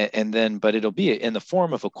and then, but it'll be in the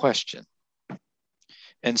form of a question.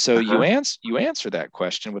 And so you answer that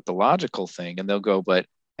question with the logical thing, and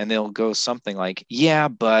they'll go something like, yeah,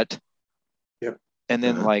 but, yep. And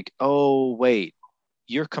then like, oh, wait,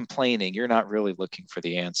 you're complaining. You're not really looking for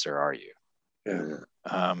the answer, are you? Yeah.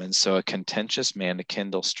 And so a contentious man to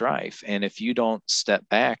kindle strife. And if you don't step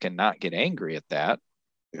back and not get angry at that,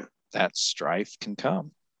 that strife can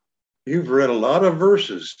come. You've read a lot of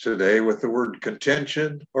verses today with the word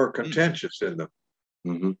contention or contentious in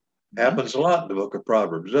them. Happens a lot in the book of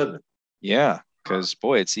Proverbs, doesn't it? Yeah, because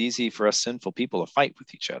boy, it's easy for us sinful people to fight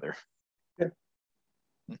with each other. Yeah.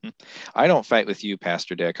 I don't fight with you,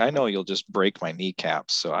 Pastor Dick. I know you'll just break my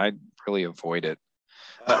kneecaps, so I really avoid it.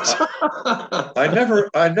 I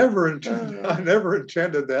never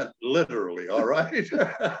intended that literally. All right.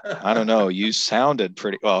 I don't know. You sounded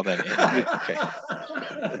pretty well. Then okay.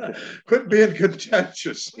 Quit being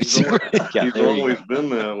contentious. He's always been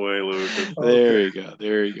that way, Lucas.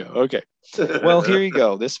 There you go. Okay. Well, here you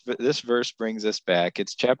go. This verse brings us back.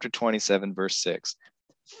 It's chapter 27, verse 6.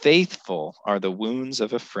 Faithful are the wounds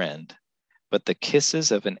of a friend, but the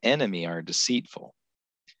kisses of an enemy are deceitful.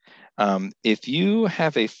 If you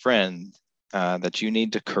have a friend that you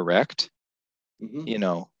need to correct,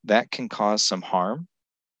 that can cause some harm.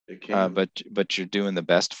 It can. But you're doing the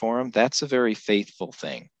best for them. That's a very faithful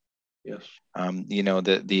thing. Yes.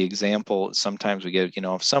 The example sometimes we get,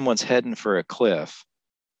 if someone's heading for a cliff,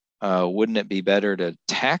 wouldn't it be better to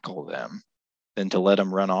tackle them than to let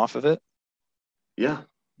them run off of it? Yeah.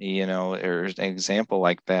 There's an example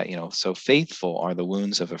like that, so faithful are the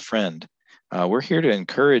wounds of a friend. We're here to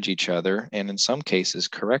encourage each other and in some cases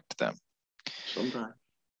correct them. Sometimes.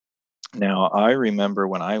 Now, I remember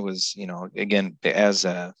when I was, again,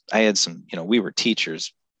 I had some, we were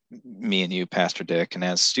teachers, me and you, Pastor Dick, and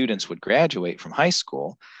as students would graduate from high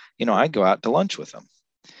school, I'd go out to lunch with them.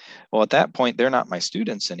 Well, at that point, they're not my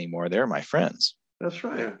students anymore. They're my friends. That's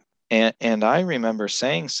right. And I remember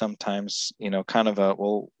saying sometimes, kind of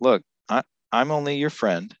well, look, I'm only your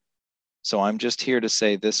friend. So I'm just here to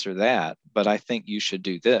say this or that, but I think you should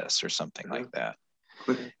do this or something like that.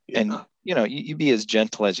 And, you be as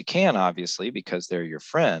gentle as you can, obviously, because they're your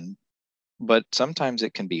friend. But sometimes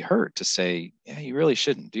it can be hurt to say, yeah, you really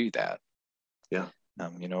shouldn't do that. Yeah.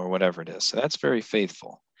 Or whatever it is. So that's very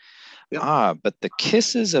faithful. Yeah. But the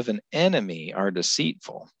kisses of an enemy are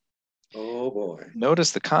deceitful. Oh, boy.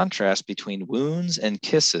 Notice the contrast between wounds and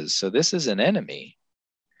kisses. So this is an enemy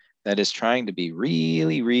that is trying to be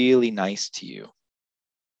really, really nice to you.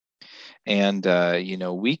 And,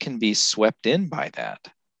 we can be swept in by that.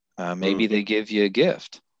 Maybe they give you a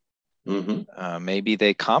gift. Maybe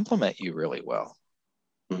they compliment you really well.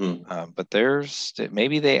 But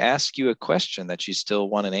maybe they ask you a question that you still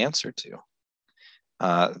want an answer to.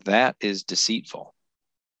 That is deceitful.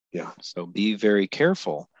 Yeah. So be very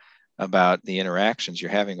careful about the interactions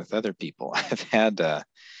you're having with other people.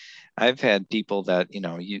 I've had people that,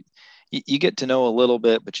 you get to know a little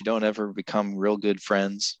bit, but you don't ever become real good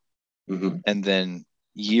friends. And then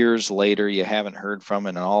years later, you haven't heard from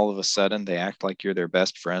them, and all of a sudden they act like you're their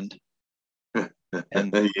best friend.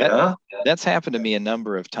 And that's happened to me a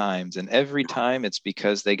number of times. And every time it's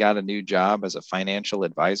because they got a new job as a financial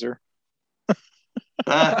advisor.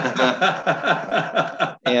 And,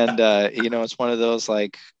 it's one of those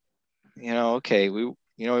like, okay, we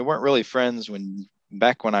weren't really friends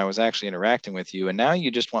back when I was actually interacting with you. And now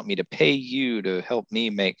you just want me to pay you to help me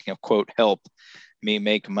make, quote, help me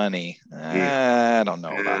make money. I don't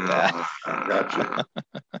know about that. Gotcha.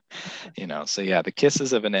 So yeah, the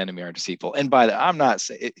kisses of an enemy are deceitful. And I'm not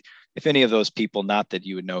saying, if any of those people, not that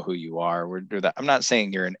you would know who you are, I'm not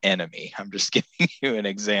saying you're an enemy. I'm just giving you an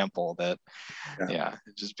example that,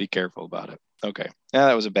 just be careful about it. Okay. Now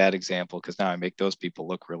that was a bad example because now I make those people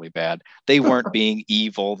look really bad. They weren't being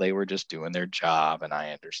evil. They were just doing their job, and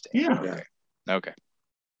I understand. Yeah. Okay.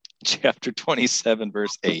 Chapter 27,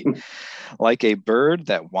 verse 8. Like a bird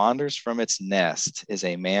that wanders from its nest is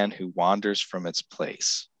a man who wanders from its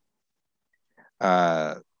place.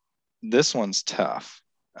 This one's tough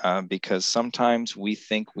because sometimes we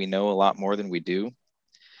think we know a lot more than we do,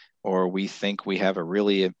 or we think we have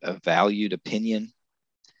a valued opinion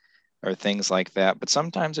or things like that. But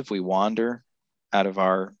sometimes if we wander out of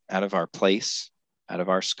our place, out of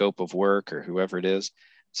our scope of work, or whoever it is,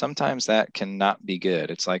 sometimes that cannot be good.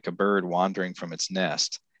 It's like a bird wandering from its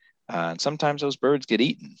nest. And sometimes those birds get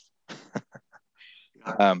eaten.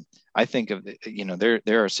 I think of,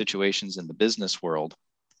 there are situations in the business world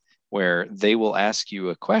where they will ask you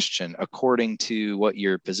a question according to what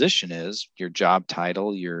your position is, your job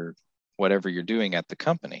title, your whatever you're doing at the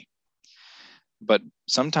company. But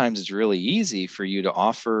sometimes it's really easy for you to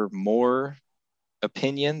offer more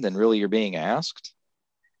opinion than really you're being asked.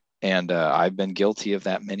 And I've been guilty of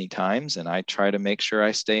that many times, and I try to make sure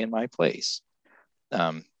I stay in my place.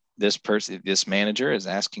 This manager is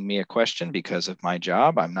asking me a question because of my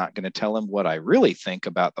job. I'm not going to tell him what I really think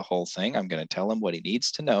about the whole thing. I'm going to tell him what he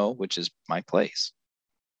needs to know, which is my place.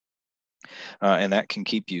 And that can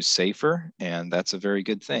keep you safer, and that's a very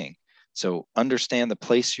good thing. So understand the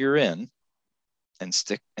place you're in and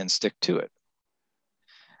stick to it.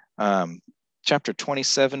 Chapter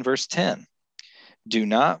 27, verse 10. Do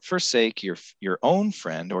not forsake your own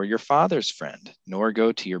friend or your father's friend, nor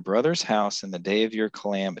go to your brother's house in the day of your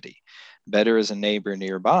calamity. Better is a neighbor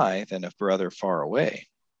nearby than a brother far away.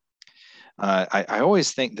 I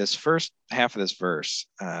always think this first half of this verse,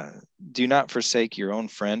 do not forsake your own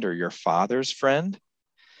friend or your father's friend.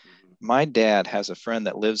 My dad has a friend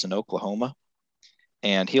that lives in Oklahoma,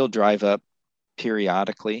 and he'll drive up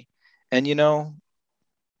periodically. And,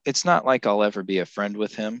 it's not like I'll ever be a friend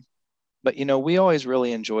with him. But, we always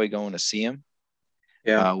really enjoy going to see him.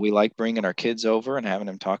 Yeah. We like bringing our kids over and having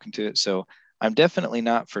them talking to it. So I'm definitely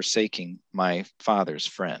not forsaking my father's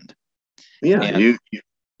friend. Yeah, and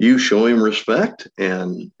you show him respect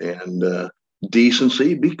and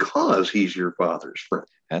decency because he's your father's friend.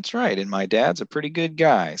 That's right. And my dad's a pretty good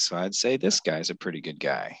guy. So I'd say this guy's a pretty good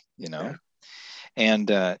guy, Yeah. And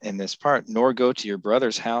in this part, nor go to your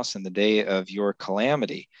brother's house in the day of your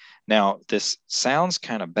calamity. Now, this sounds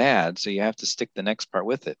kind of bad, so you have to stick the next part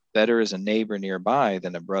with it. Better is a neighbor nearby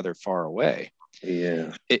than a brother far away.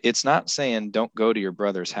 Yeah. It's not saying don't go to your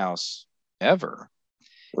brother's house ever.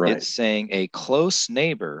 Right. It's saying a close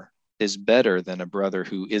neighbor is better than a brother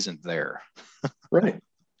who isn't there. Right.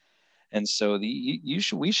 And so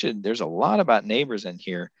we should, there's a lot about neighbors in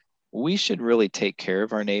here. We should really take care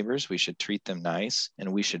of our neighbors. We should treat them nice,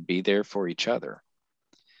 and we should be there for each other.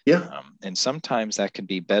 Yeah. And sometimes that could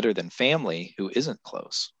be better than family who isn't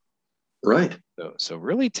close. Right. So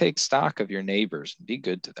really take stock of your neighbors and be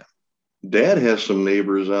good to them. Dad has some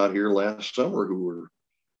neighbors out here last summer who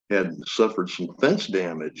had suffered some fence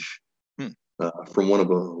damage from one of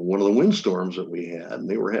the windstorms that we had, and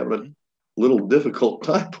they were having a little difficult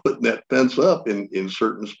time putting that fence up in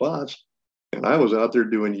certain spots. And I was out there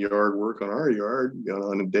doing yard work on our yard,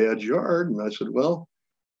 on Dad's yard, and I said, well,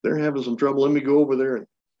 they're having some trouble. Let me go over there. And,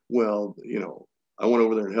 I went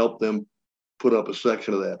over there and helped them put up a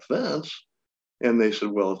section of that fence. And they said,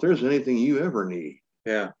 well, if there's anything you ever need,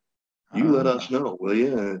 you let us know, will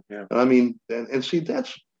you? Yeah. I mean, and see,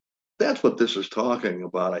 that's what this is talking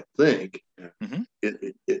about, I think.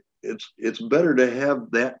 It's better to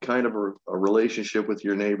have that kind of a relationship with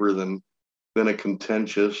your neighbor than a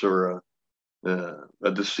contentious or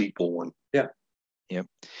a deceitful one. Yeah. Yep.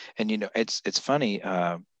 And it's funny,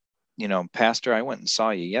 Pastor, I went and saw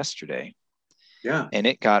you yesterday. Yeah. And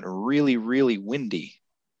it got really, really windy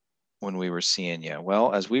when we were seeing you.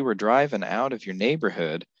 Well, as we were driving out of your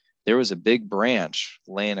neighborhood, there was a big branch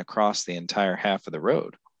laying across the entire half of the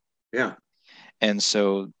road. Yeah. And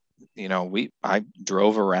so, I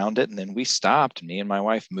drove around it, and then we stopped. Me and my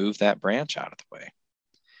wife moved that branch out of the way.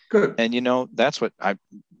 Good. And that's what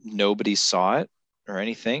nobody saw it or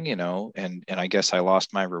anything, and I guess I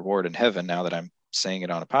lost my reward in heaven now that I'm saying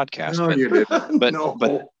it on a podcast. No, you didn't.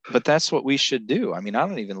 But that's what we should do. I mean, I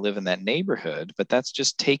don't even live in that neighborhood, but that's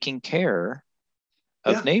just taking care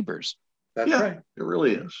of neighbors. That's right. It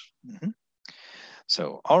really is. Mm-hmm.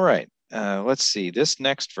 So, all right. Let's see this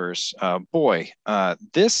next verse.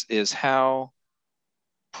 This is how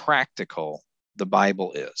practical the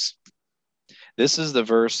Bible is. This is the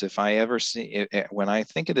verse, if I ever see it, when I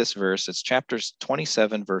think of this verse, it's chapter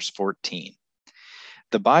 27, verse 14.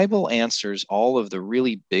 The Bible answers all of the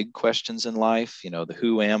really big questions in life, the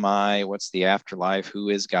who am I, what's the afterlife, who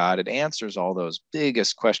is God? It answers all those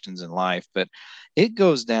biggest questions in life, but it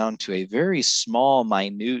goes down to a very small,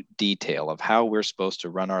 minute detail of how we're supposed to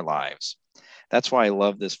run our lives. That's why I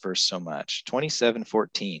love this verse so much.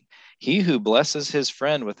 27:14. He who blesses his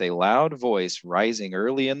friend with a loud voice rising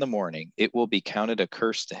early in the morning, it will be counted a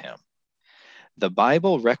curse to him. The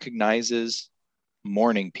Bible recognizes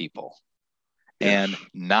morning people. And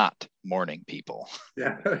not morning people.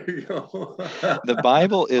 Yeah, there you go. The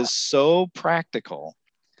Bible is so practical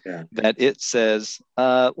that it says,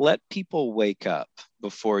 let people wake up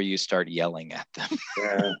before you start yelling at them.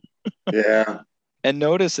 Yeah. And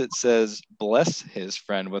notice it says, bless his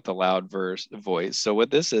friend with a loud voice. So what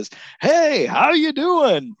this is, hey, how you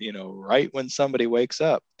doing? Right when somebody wakes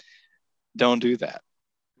up. Don't do that.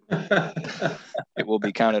 It will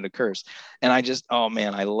be counted a curse. And I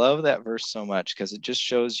love that verse so much because it just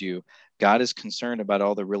shows you God is concerned about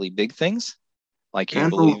all the really big things, like you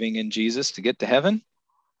believing in Jesus to get to heaven.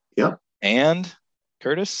 Yep. And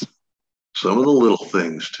Curtis, some of the little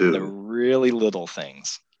things too. The really little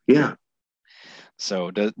things. Yeah.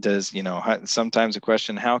 So does sometimes a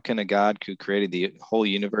question, how can a God who created the whole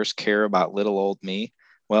universe care about little old me?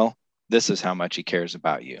 Well, this is how much he cares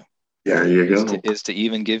about you. Yeah, there you go. Is to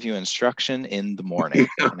even give you instruction in the morning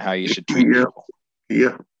on how you should treat people.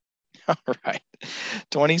 Yeah. All right.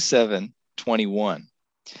 27:21.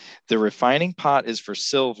 The refining pot is for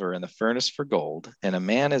silver and the furnace for gold, and a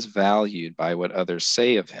man is valued by what others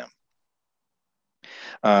say of him.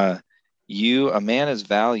 A man is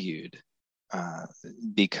valued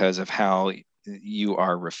because of how you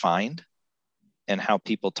are refined and how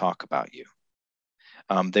people talk about you.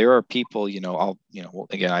 There are people,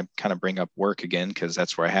 again, I kind of bring up work again, because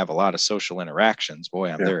that's where I have a lot of social interactions. Boy,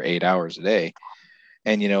 I'm there 8 hours a day.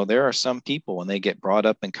 And, there are some people when they get brought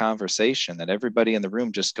up in conversation that everybody in the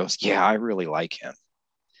room just goes, yeah, I really like him.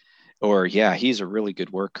 Or, yeah, he's a really good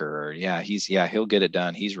worker. Or, he'll get it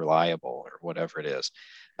done. He's reliable, or whatever it is.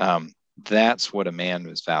 That's what a man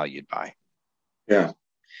is valued by. Yeah.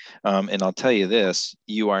 And I'll tell you this,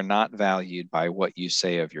 you are not valued by what you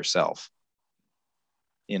say of yourself.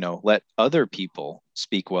 Let other people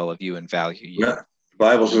speak well of you and value you. Yeah. The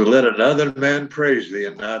Bible says, let another man praise thee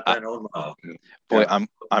and not thine own mouth. Boy,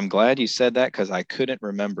 I'm glad you said that, because I couldn't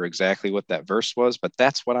remember exactly what that verse was, but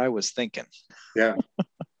that's what I was thinking. Yeah.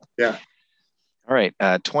 Yeah. All right.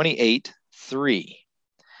 28:3.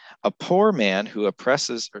 A poor man who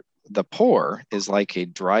oppresses the poor is like a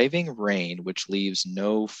driving rain which leaves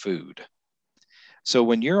no food. So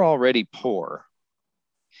when you're already poor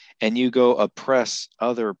and you go oppress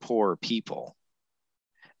other poor people,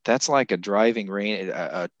 that's like a driving rain,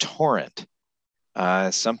 a torrent,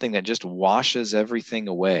 something that just washes everything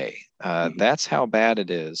away. That's how bad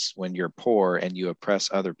it is when you're poor and you oppress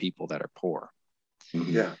other people that are poor.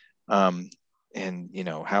 Yeah. And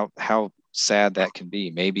how sad that can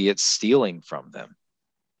be. Maybe it's stealing from them.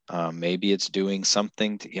 Maybe it's doing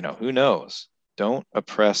something to, who knows? Don't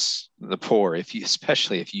oppress the poor,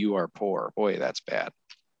 especially if you are poor. Boy, that's bad.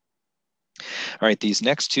 All right, these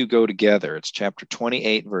next two go together. It's chapter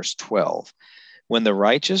 28, verse 12. When the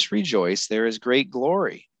righteous rejoice, there is great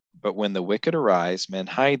glory. But when the wicked arise, men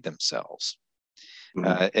hide themselves.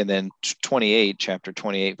 And then chapter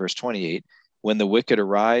 28, verse 28. When the wicked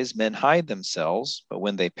arise, men hide themselves. But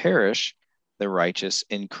when they perish, the righteous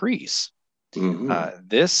increase. Mm-hmm.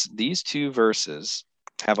 These two verses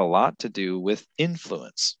have a lot to do with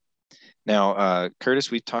influence. Now,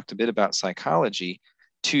 Curtis, we've talked a bit about psychology.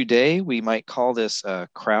 Today, we might call this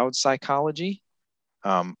crowd psychology.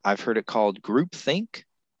 I've heard it called groupthink.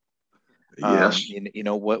 Yes.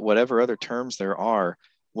 Whatever other terms there are,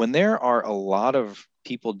 when there are a lot of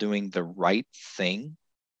people doing the right thing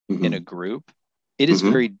in a group, it is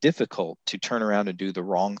very difficult to turn around and do the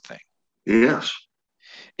wrong thing. Yes.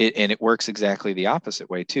 And it works exactly the opposite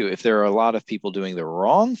way too. If there are a lot of people doing the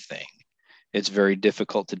wrong thing, it's very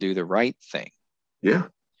difficult to do the right thing. Yeah.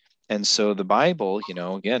 And so the Bible,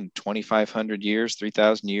 again, 2,500 years,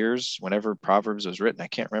 3,000 years, whenever Proverbs was written, I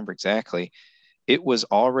can't remember exactly, it was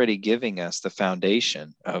already giving us the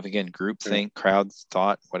foundation of, again, groupthink, crowd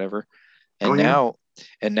thought, whatever. And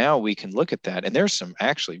now we can look at that. And there's some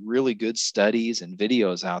actually really good studies and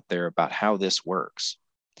videos out there about how this works.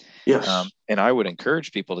 Yes. And I would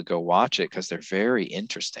encourage people to go watch it because they're very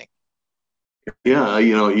interesting. Yeah.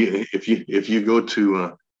 If you go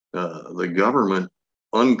to the government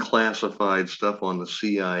unclassified stuff on the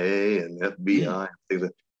CIA and FBI,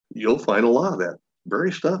 you'll find a lot of that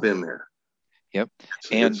very stuff in there. Yep.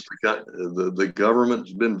 The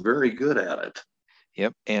government's been very good at it.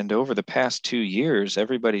 Yep. And over the past 2 years,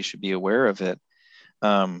 everybody should be aware of it.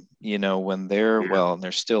 When and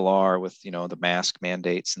there still are with, the mask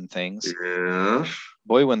mandates and things. Yes.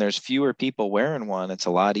 Boy, when there's fewer people wearing one, it's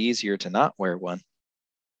a lot easier to not wear one.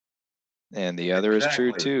 And the other is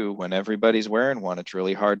true too. When everybody's wearing one, it's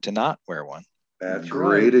really hard to not wear one. That's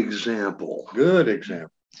great right. example. Good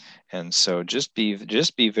example. And so just be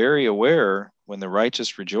very aware when the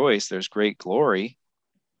righteous rejoice, there's great glory.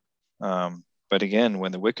 But again,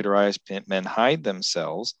 when the wicked arise, men hide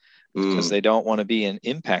themselves because they don't want to be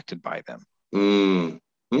impacted by them. We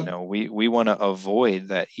want to avoid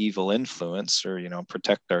that evil influence or,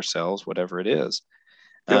 protect ourselves, whatever it is.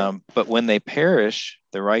 Yep. But when they perish,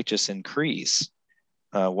 the righteous increase.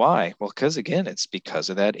 Why? Well, because again, it's because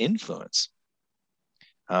of that influence.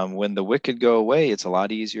 When the wicked go away, it's a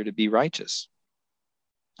lot easier to be righteous.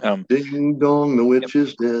 Ding dong, the witch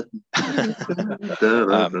is dead.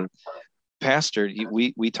 Pastor,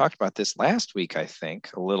 we talked about this last week, I think,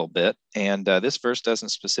 a little bit. And this verse doesn't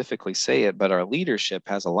specifically say it, but our leadership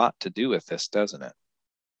has a lot to do with this, doesn't it?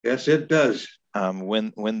 Yes, it does.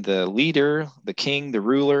 When the leader, the king, the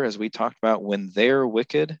ruler, as we talked about, when they're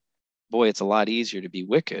wicked, boy, it's a lot easier to be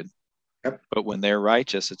wicked. Yep. But when they're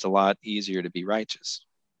righteous, it's a lot easier to be righteous.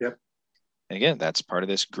 Yep. And again, that's part of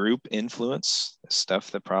this group influence stuff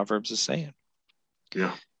that Proverbs is saying.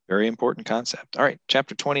 Yeah. Very important concept. All right,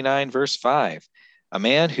 chapter 29, verse 5. A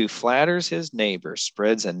man who flatters his neighbor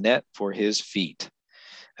spreads a net for his feet.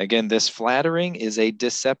 Again, this flattering is a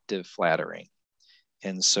deceptive flattering.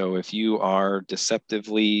 And so if you are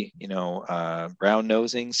deceptively,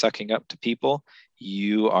 brown-nosing, sucking up to people,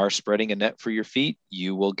 you are spreading a net for your feet.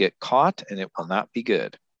 You will get caught and it will not be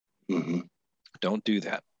good. Don't do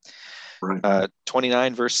that. Right.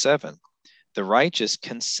 29, verse 7. The righteous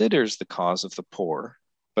considers the cause of the poor,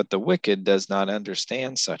 but the wicked does not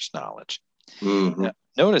understand such knowledge. Now,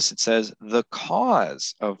 notice it says the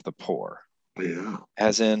cause of the poor. Yeah.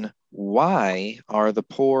 As in, why are the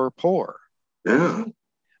poor poor? Yeah.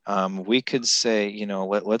 We could say,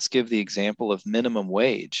 let's give the example of minimum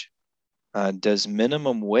wage. Does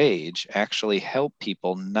minimum wage actually help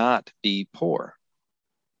people not be poor?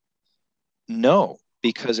 No,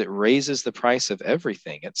 because it raises the price of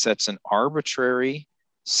everything. It sets an arbitrary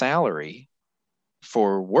salary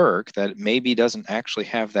for work that maybe doesn't actually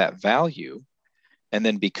have that value. And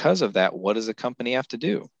then because of that, what does a company have to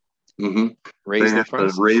do? Raise the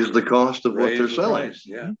price. Raise the cost of what they're selling.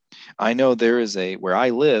 Yeah. I know where I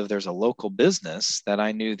live, there's a local business that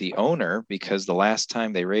I knew the owner because the last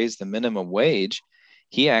time they raised the minimum wage,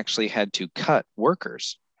 he actually had to cut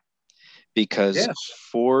workers because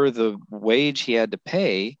for the wage he had to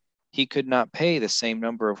pay, he could not pay the same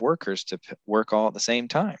number of workers to work all at the same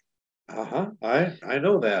time. I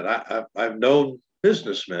know that. I've known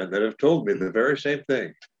businessmen that have told me the very same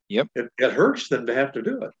thing. Yep. It hurts them to have to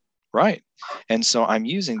do it. Right. And so I'm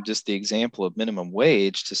using just the example of minimum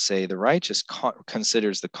wage to say the righteous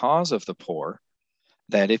considers the cause of the poor,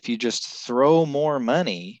 that if you just throw more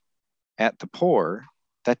money at the poor,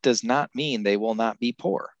 that does not mean they will not be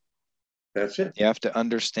poor. That's it. You have to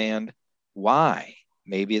understand why.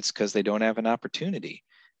 Maybe it's because they don't have an opportunity.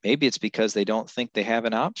 Maybe it's because they don't think they have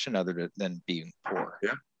an option other than being poor.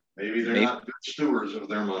 Yeah. Maybe they're not good stewards of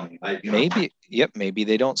their money. Maybe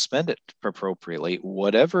they don't spend it appropriately.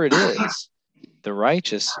 Whatever it is, the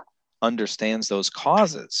righteous understands those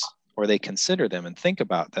causes, or they consider them and think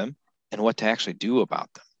about them, and what to actually do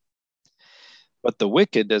about them. But the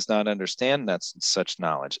wicked does not understand that such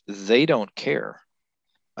knowledge. They don't care.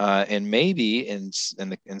 And maybe in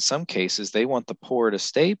some cases, they want the poor to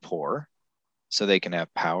stay poor so they can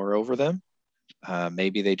have power over them.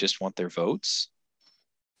 Maybe they just want their votes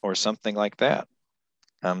or something like that.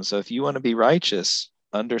 So if you want to be righteous,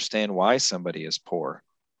 understand why somebody is poor.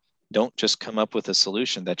 Don't just come up with a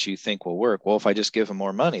solution that you think will work. Well, if I just give them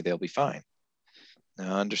more money, they'll be fine.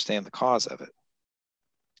 Now understand the cause of it.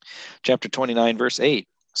 Chapter 29, verse 8.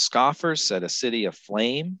 Scoffers set a city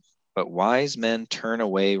aflame, but wise men turn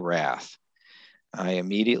away wrath. I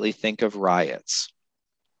immediately think of riots.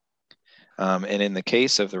 And in the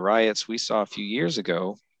case of the riots we saw a few years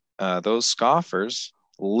ago, those scoffers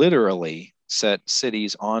literally set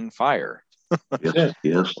cities on fire.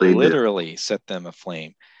 Yes, they literally set them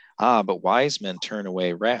aflame. But wise men turn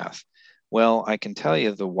away wrath. Well, I can tell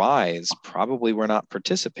you the wise probably were not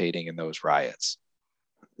participating in those riots.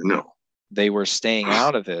 No. They were staying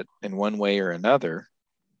out of it in one way or another,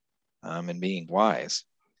 and being wise.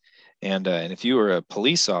 And if you were a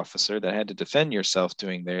police officer that had to defend yourself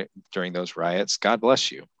during those riots, God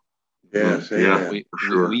bless you. Yes, yeah,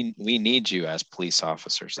 we need you as police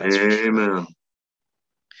officers. That's amen. For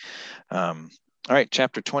sure. All right,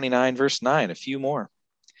 chapter 29, verse 9, a few more.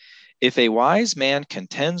 If a wise man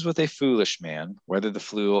contends with a foolish man, whether the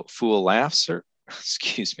fool laughs or,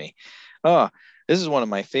 excuse me. This is one of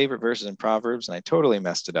my favorite verses in Proverbs, and I totally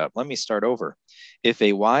messed it up. Let me start over. If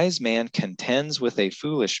a wise man contends with a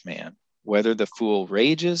foolish man, whether the fool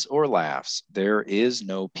rages or laughs, there is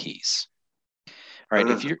no peace. All right,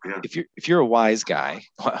 if you're a wise guy,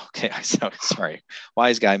 well, okay, sorry.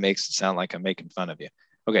 Wise guy makes it sound like I'm making fun of you.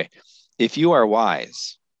 Okay, if you are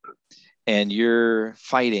wise and you're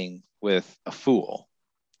fighting with a fool,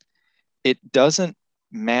 it doesn't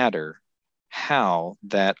matter how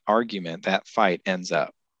that argument, that fight ends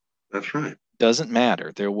up. That's right. Doesn't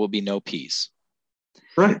matter. There will be no peace.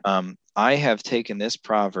 Right. I have taken this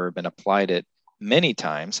proverb and applied it many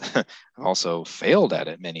times. Also failed at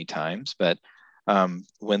it many times. But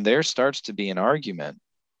when there starts to be an argument,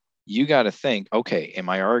 you got to think, okay, am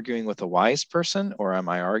I arguing with a wise person or am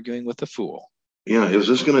I arguing with a fool? Yeah. Is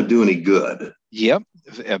this going to do any good? Yep.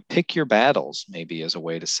 Pick your battles, maybe, is a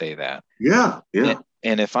way to say that. Yeah.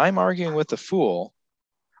 And if I'm arguing with a fool,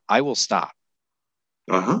 I will stop.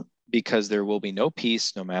 Because there will be no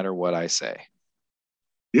peace no matter what I say.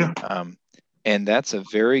 Yeah. And that's a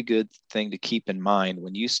very good thing to keep in mind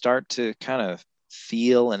when you start to kind of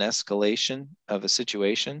feel an escalation of a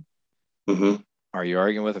situation. Are you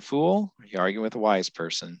arguing with a fool? Are you arguing with a wise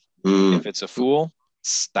person? If it's a fool,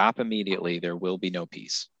 stop immediately. There will be no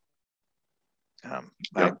peace.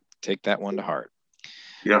 I take that one to heart.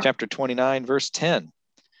 Chapter 29, verse 10.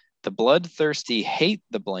 The bloodthirsty hate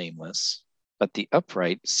the blameless, but the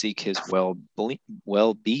upright seek his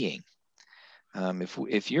well-being.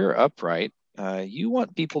 If you're upright, you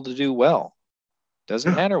want people to do well.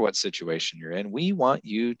 Doesn't matter what situation you're in. We want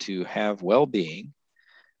you to have well-being.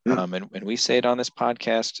 And we say it on this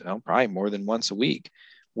podcast probably more than once a week.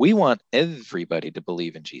 We want everybody to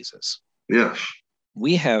believe in Jesus. Yes.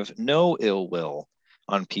 We have no ill will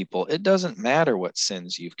on people. It doesn't matter what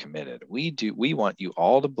sins you've committed. We want you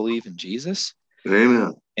all to believe in Jesus.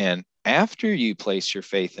 Amen. And after you place your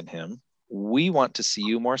faith in him, we want to see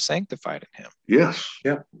you more sanctified in him. Yes.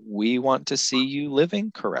 Yep. We want to see you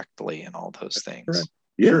living correctly and all those things. Correct.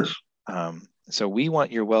 Yes. So we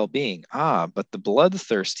want your well-being. But the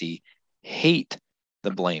bloodthirsty hate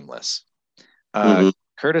the blameless.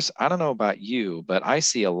 Curtis, I don't know about you, but I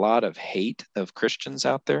see a lot of hate of Christians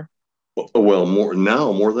out there. Well,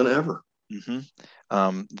 more than ever.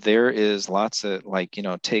 There is lots of,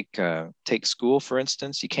 take school, for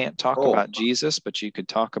instance. You can't talk about Jesus, but you could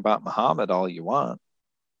talk about Muhammad all you want.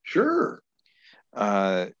 Sure.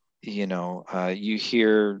 You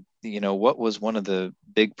hear, what was one of the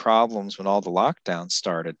big problems when all the lockdowns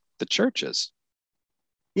started? The churches.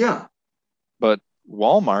 Yeah. But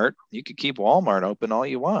Walmart, you could keep Walmart open all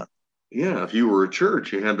you want. Yeah. If you were a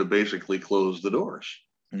church, you had to basically close the doors.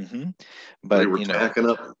 But they were tacking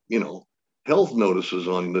up, health notices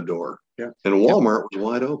on the door. Yeah. And Walmart was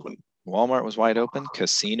wide open. Walmart was wide open.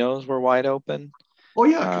 Casinos were wide open. Oh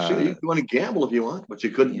yeah, casino. You could go in and gamble if you want, but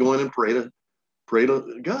you couldn't go in and pray to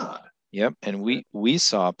God. Yep. And we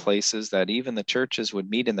saw places that even the churches would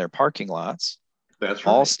meet in their parking lots. That's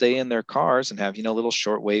right. All stay in their cars and have, little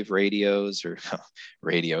shortwave radios or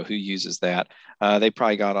radio. Who uses that? They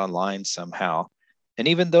probably got online somehow. And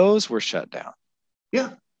even those were shut down.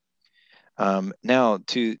 Yeah. Now,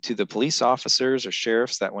 to the police officers or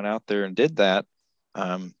sheriffs that went out there and did that,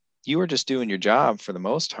 you were just doing your job for the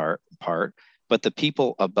most part, but the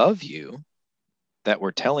people above you that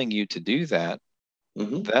were telling you to do that,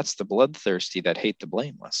 that's the bloodthirsty that hate the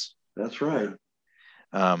blameless. That's right.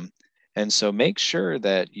 And so make sure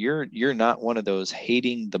that you're not one of those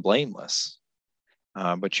hating the blameless,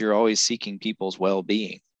 but you're always seeking people's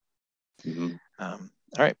well-being. All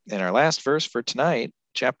right. And our last verse for tonight,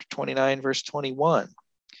 chapter 29, verse 21,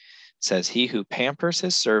 says, "He who pampers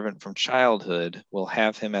his servant from childhood will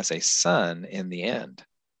have him as a son in the end."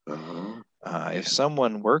 If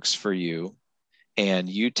someone works for you and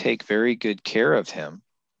you take very good care of him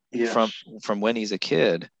from when he's a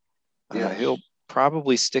kid, he'll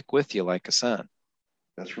probably stick with you like a son.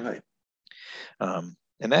 That's right. And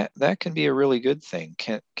that can be a really good thing.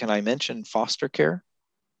 Can I mention foster care?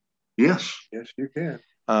 Yes, you can.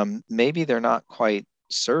 Maybe they're not quite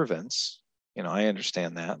servants. I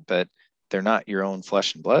understand that, but they're not your own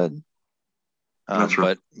flesh and blood. That's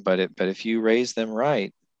right. But if you raise them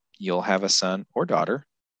right, you'll have a son or daughter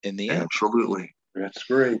in the end. Absolutely. That's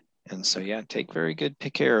great. And so, take very good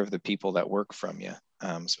care of the people that work from you,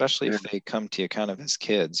 especially if they come to you kind of as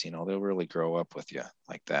kids. They'll really grow up with you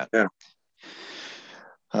like that. Yeah.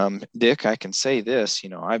 Dick, I can say this.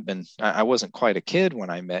 I wasn't quite a kid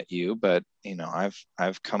when I met you, but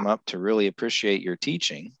I've come up to really appreciate your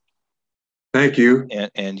teaching. Thank you.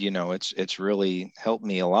 And it's really helped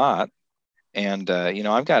me a lot. And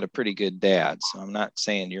I've got a pretty good dad, so I'm not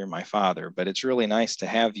saying you're my father, but it's really nice to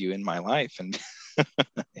have you in my life and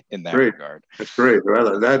in that regard. That's great.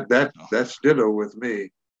 Well, that's ditto with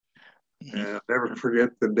me. And I'll never forget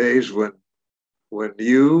the days when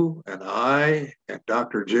you and I and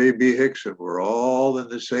Dr. J.B. Hickson were all in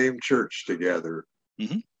the same church together.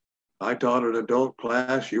 I taught an adult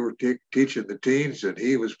class, you were teaching the teens, and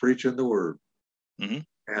he was preaching the word. And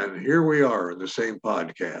here we are in the same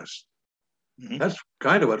podcast. That's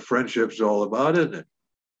kind of what friendship's all about, isn't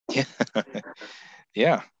it?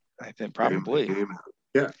 Yeah, I think probably.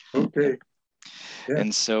 Yeah. Okay. Yeah.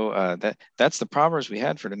 And so that's the Proverbs we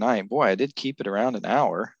had for tonight. Boy, I did keep it around an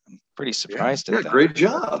hour. I'm pretty surprised at that. Great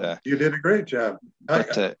job. But, you did a great job.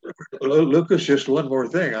 But, Lucas, just one more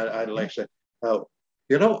thing I'd like to say.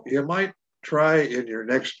 You might try in your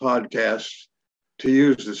next podcast to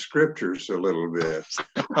use the scriptures a little bit.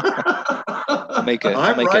 I'll make a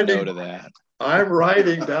note of that. I'm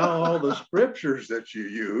writing down all the scriptures that you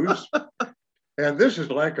use. And this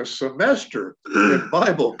is like a semester in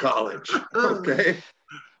Bible college. Okay.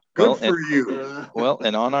 Good for you. Well,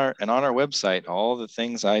 and on our website, all the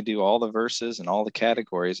things I do, all the verses and all the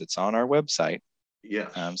categories, it's on our website.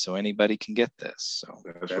 Yeah. So anybody can get this. So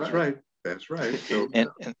that's right. That's right. So,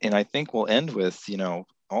 and I think we'll end with,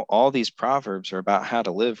 all these proverbs are about how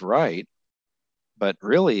to live right. But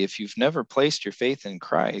really, if you've never placed your faith in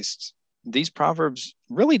Christ, these proverbs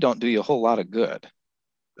really don't do you a whole lot of good.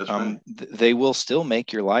 That's right. They will still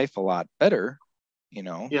make your life a lot better,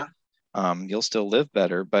 you'll still live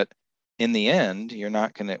better, but in the end, you're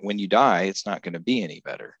not going to, when you die, it's not going to be any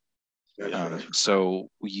better. So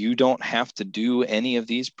you don't have to do any of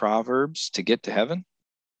these proverbs to get to heaven.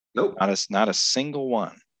 Nope. Not a single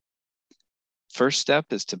one. First step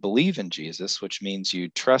is to believe in Jesus, which means you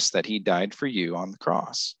trust that he died for you on the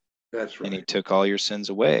cross. That's right. And he took all your sins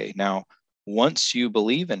away. Now, once you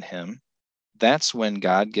believe in him, that's when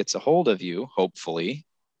God gets a hold of you, hopefully,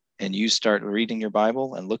 and you start reading your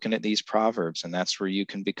Bible and looking at these proverbs, and that's where you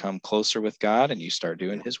can become closer with God and you start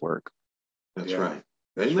doing his work. That's right.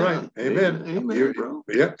 That's right. Amen. Amen, bro.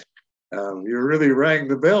 Yeah. You really rang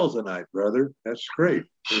the bell tonight, brother. That's great.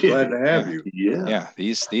 We're glad to have you. Yeah.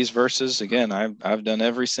 These verses, again, I've done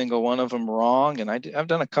every single one of them wrong, and I've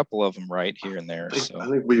done a couple of them right here and there. I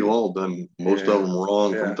think we've all done most of them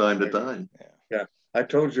wrong from time to time. Yeah. I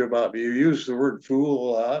told you about, you use the word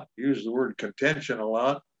fool a lot, use the word contention a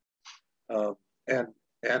lot. And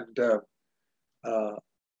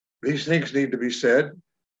these things need to be said,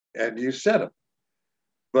 and you said them.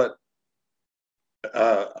 But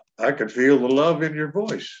I could feel the love in your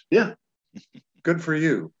voice. Yeah. Good for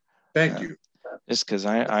you. Thank you. Just because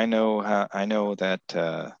I know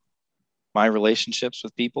that my relationships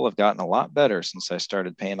with people have gotten a lot better since I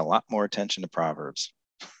started paying a lot more attention to Proverbs.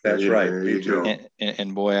 That's right. Me too.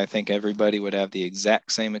 And boy, I think everybody would have the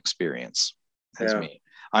exact same experience as me.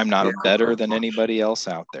 I'm not better than anybody else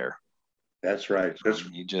out there. That's right.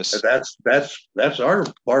 That's our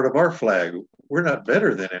part of our flag. We're not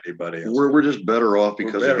better than anybody else. We're just better off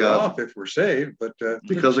because we're of God. Off if we're saved, but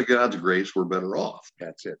because of God's grace, we're better off.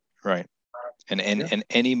 That's it. Right. And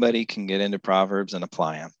anybody can get into Proverbs and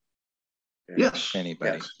apply them. Yes.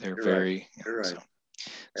 Anybody. Yes. They're You're very. Right. You're right.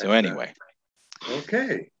 So anyway.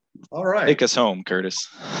 Okay. All right. Take us home, Curtis.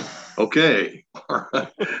 Okay. All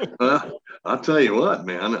right. I'll tell you what,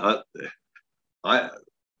 man.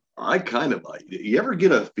 I kind of, you ever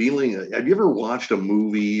get a feeling, have you ever watched a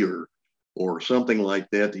movie or something like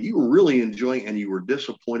that you were really enjoying and you were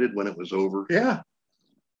disappointed when it was over? Yeah.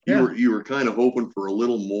 You were kind of hoping for a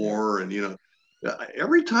little more. And,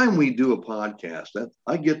 every time we do a podcast,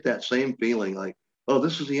 I get that same feeling like, oh,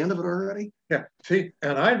 this is the end of it already? Yeah. See,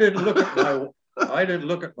 and I didn't look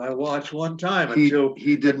at my watch one time until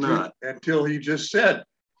he did not until he just said,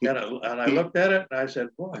 and I looked at it and I said,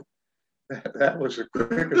 boy, that was the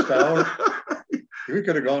quickest hour. We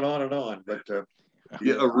could have gone on and on, but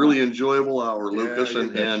yeah, a really enjoyable hour, Lucas,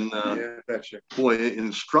 boy,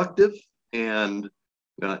 instructive and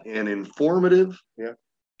informative,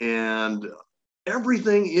 and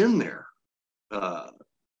everything in there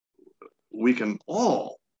we can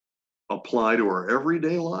all apply to our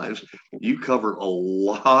everyday lives. You cover a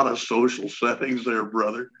lot of social settings there,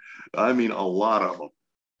 brother. I mean, a lot of them.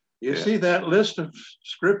 You see that list of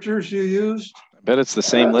scriptures you used? I bet it's the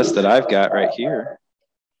same list that I've got right here.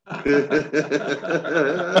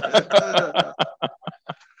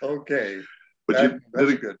 Okay. But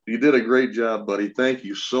you did a great job, buddy. Thank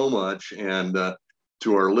you so much. And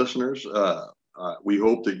to our listeners, we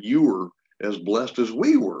hope that you were as blessed as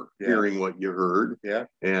we were hearing what you heard. Yeah.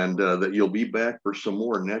 And that you'll be back for some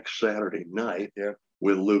more next Saturday night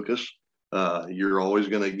with Lucas. You're always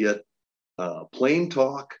going to get plain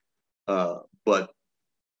talk, but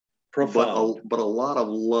profound. But a lot of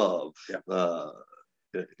love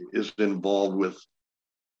is involved with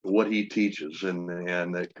what he teaches, and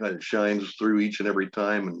it kind of shines through each and every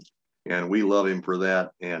time, and we love him for that,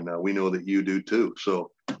 and we know that you do too. So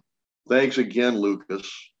thanks again,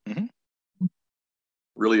 Lucas. Mm-hmm.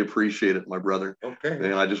 Really appreciate it, my brother. Okay.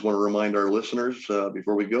 And I just want to remind our listeners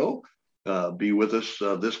before we go, be with us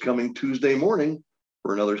this coming Tuesday morning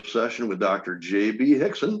for another session with Dr. J.B.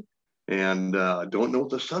 Hickson. And don't know what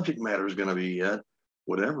the subject matter is going to be yet.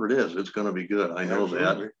 Whatever it is, it's going to be good. I know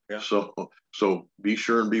that. Yeah. So be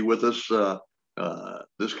sure and be with us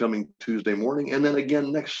this coming Tuesday morning, and then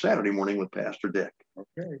again next Saturday morning with Pastor Dick.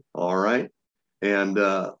 Okay. All right. And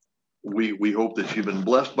we hope that you've been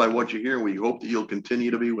blessed by what you hear. We hope that you'll continue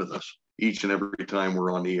to be with us each and every time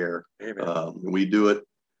we're on the air. Amen. We do it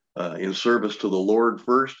in service to the Lord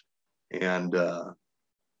first, and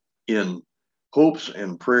in hopes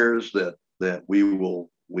and prayers that we will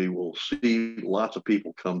see lots of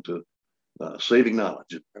people come to saving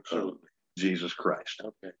knowledge of Jesus Christ.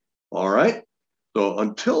 Okay. All right. So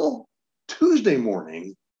until Tuesday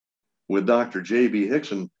morning with Dr. J.B.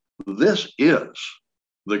 Hickson, this is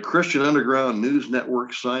the Christian Underground News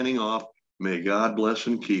Network signing off. May God bless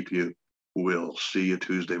and keep you. We'll see you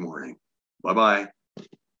Tuesday morning. Bye-bye.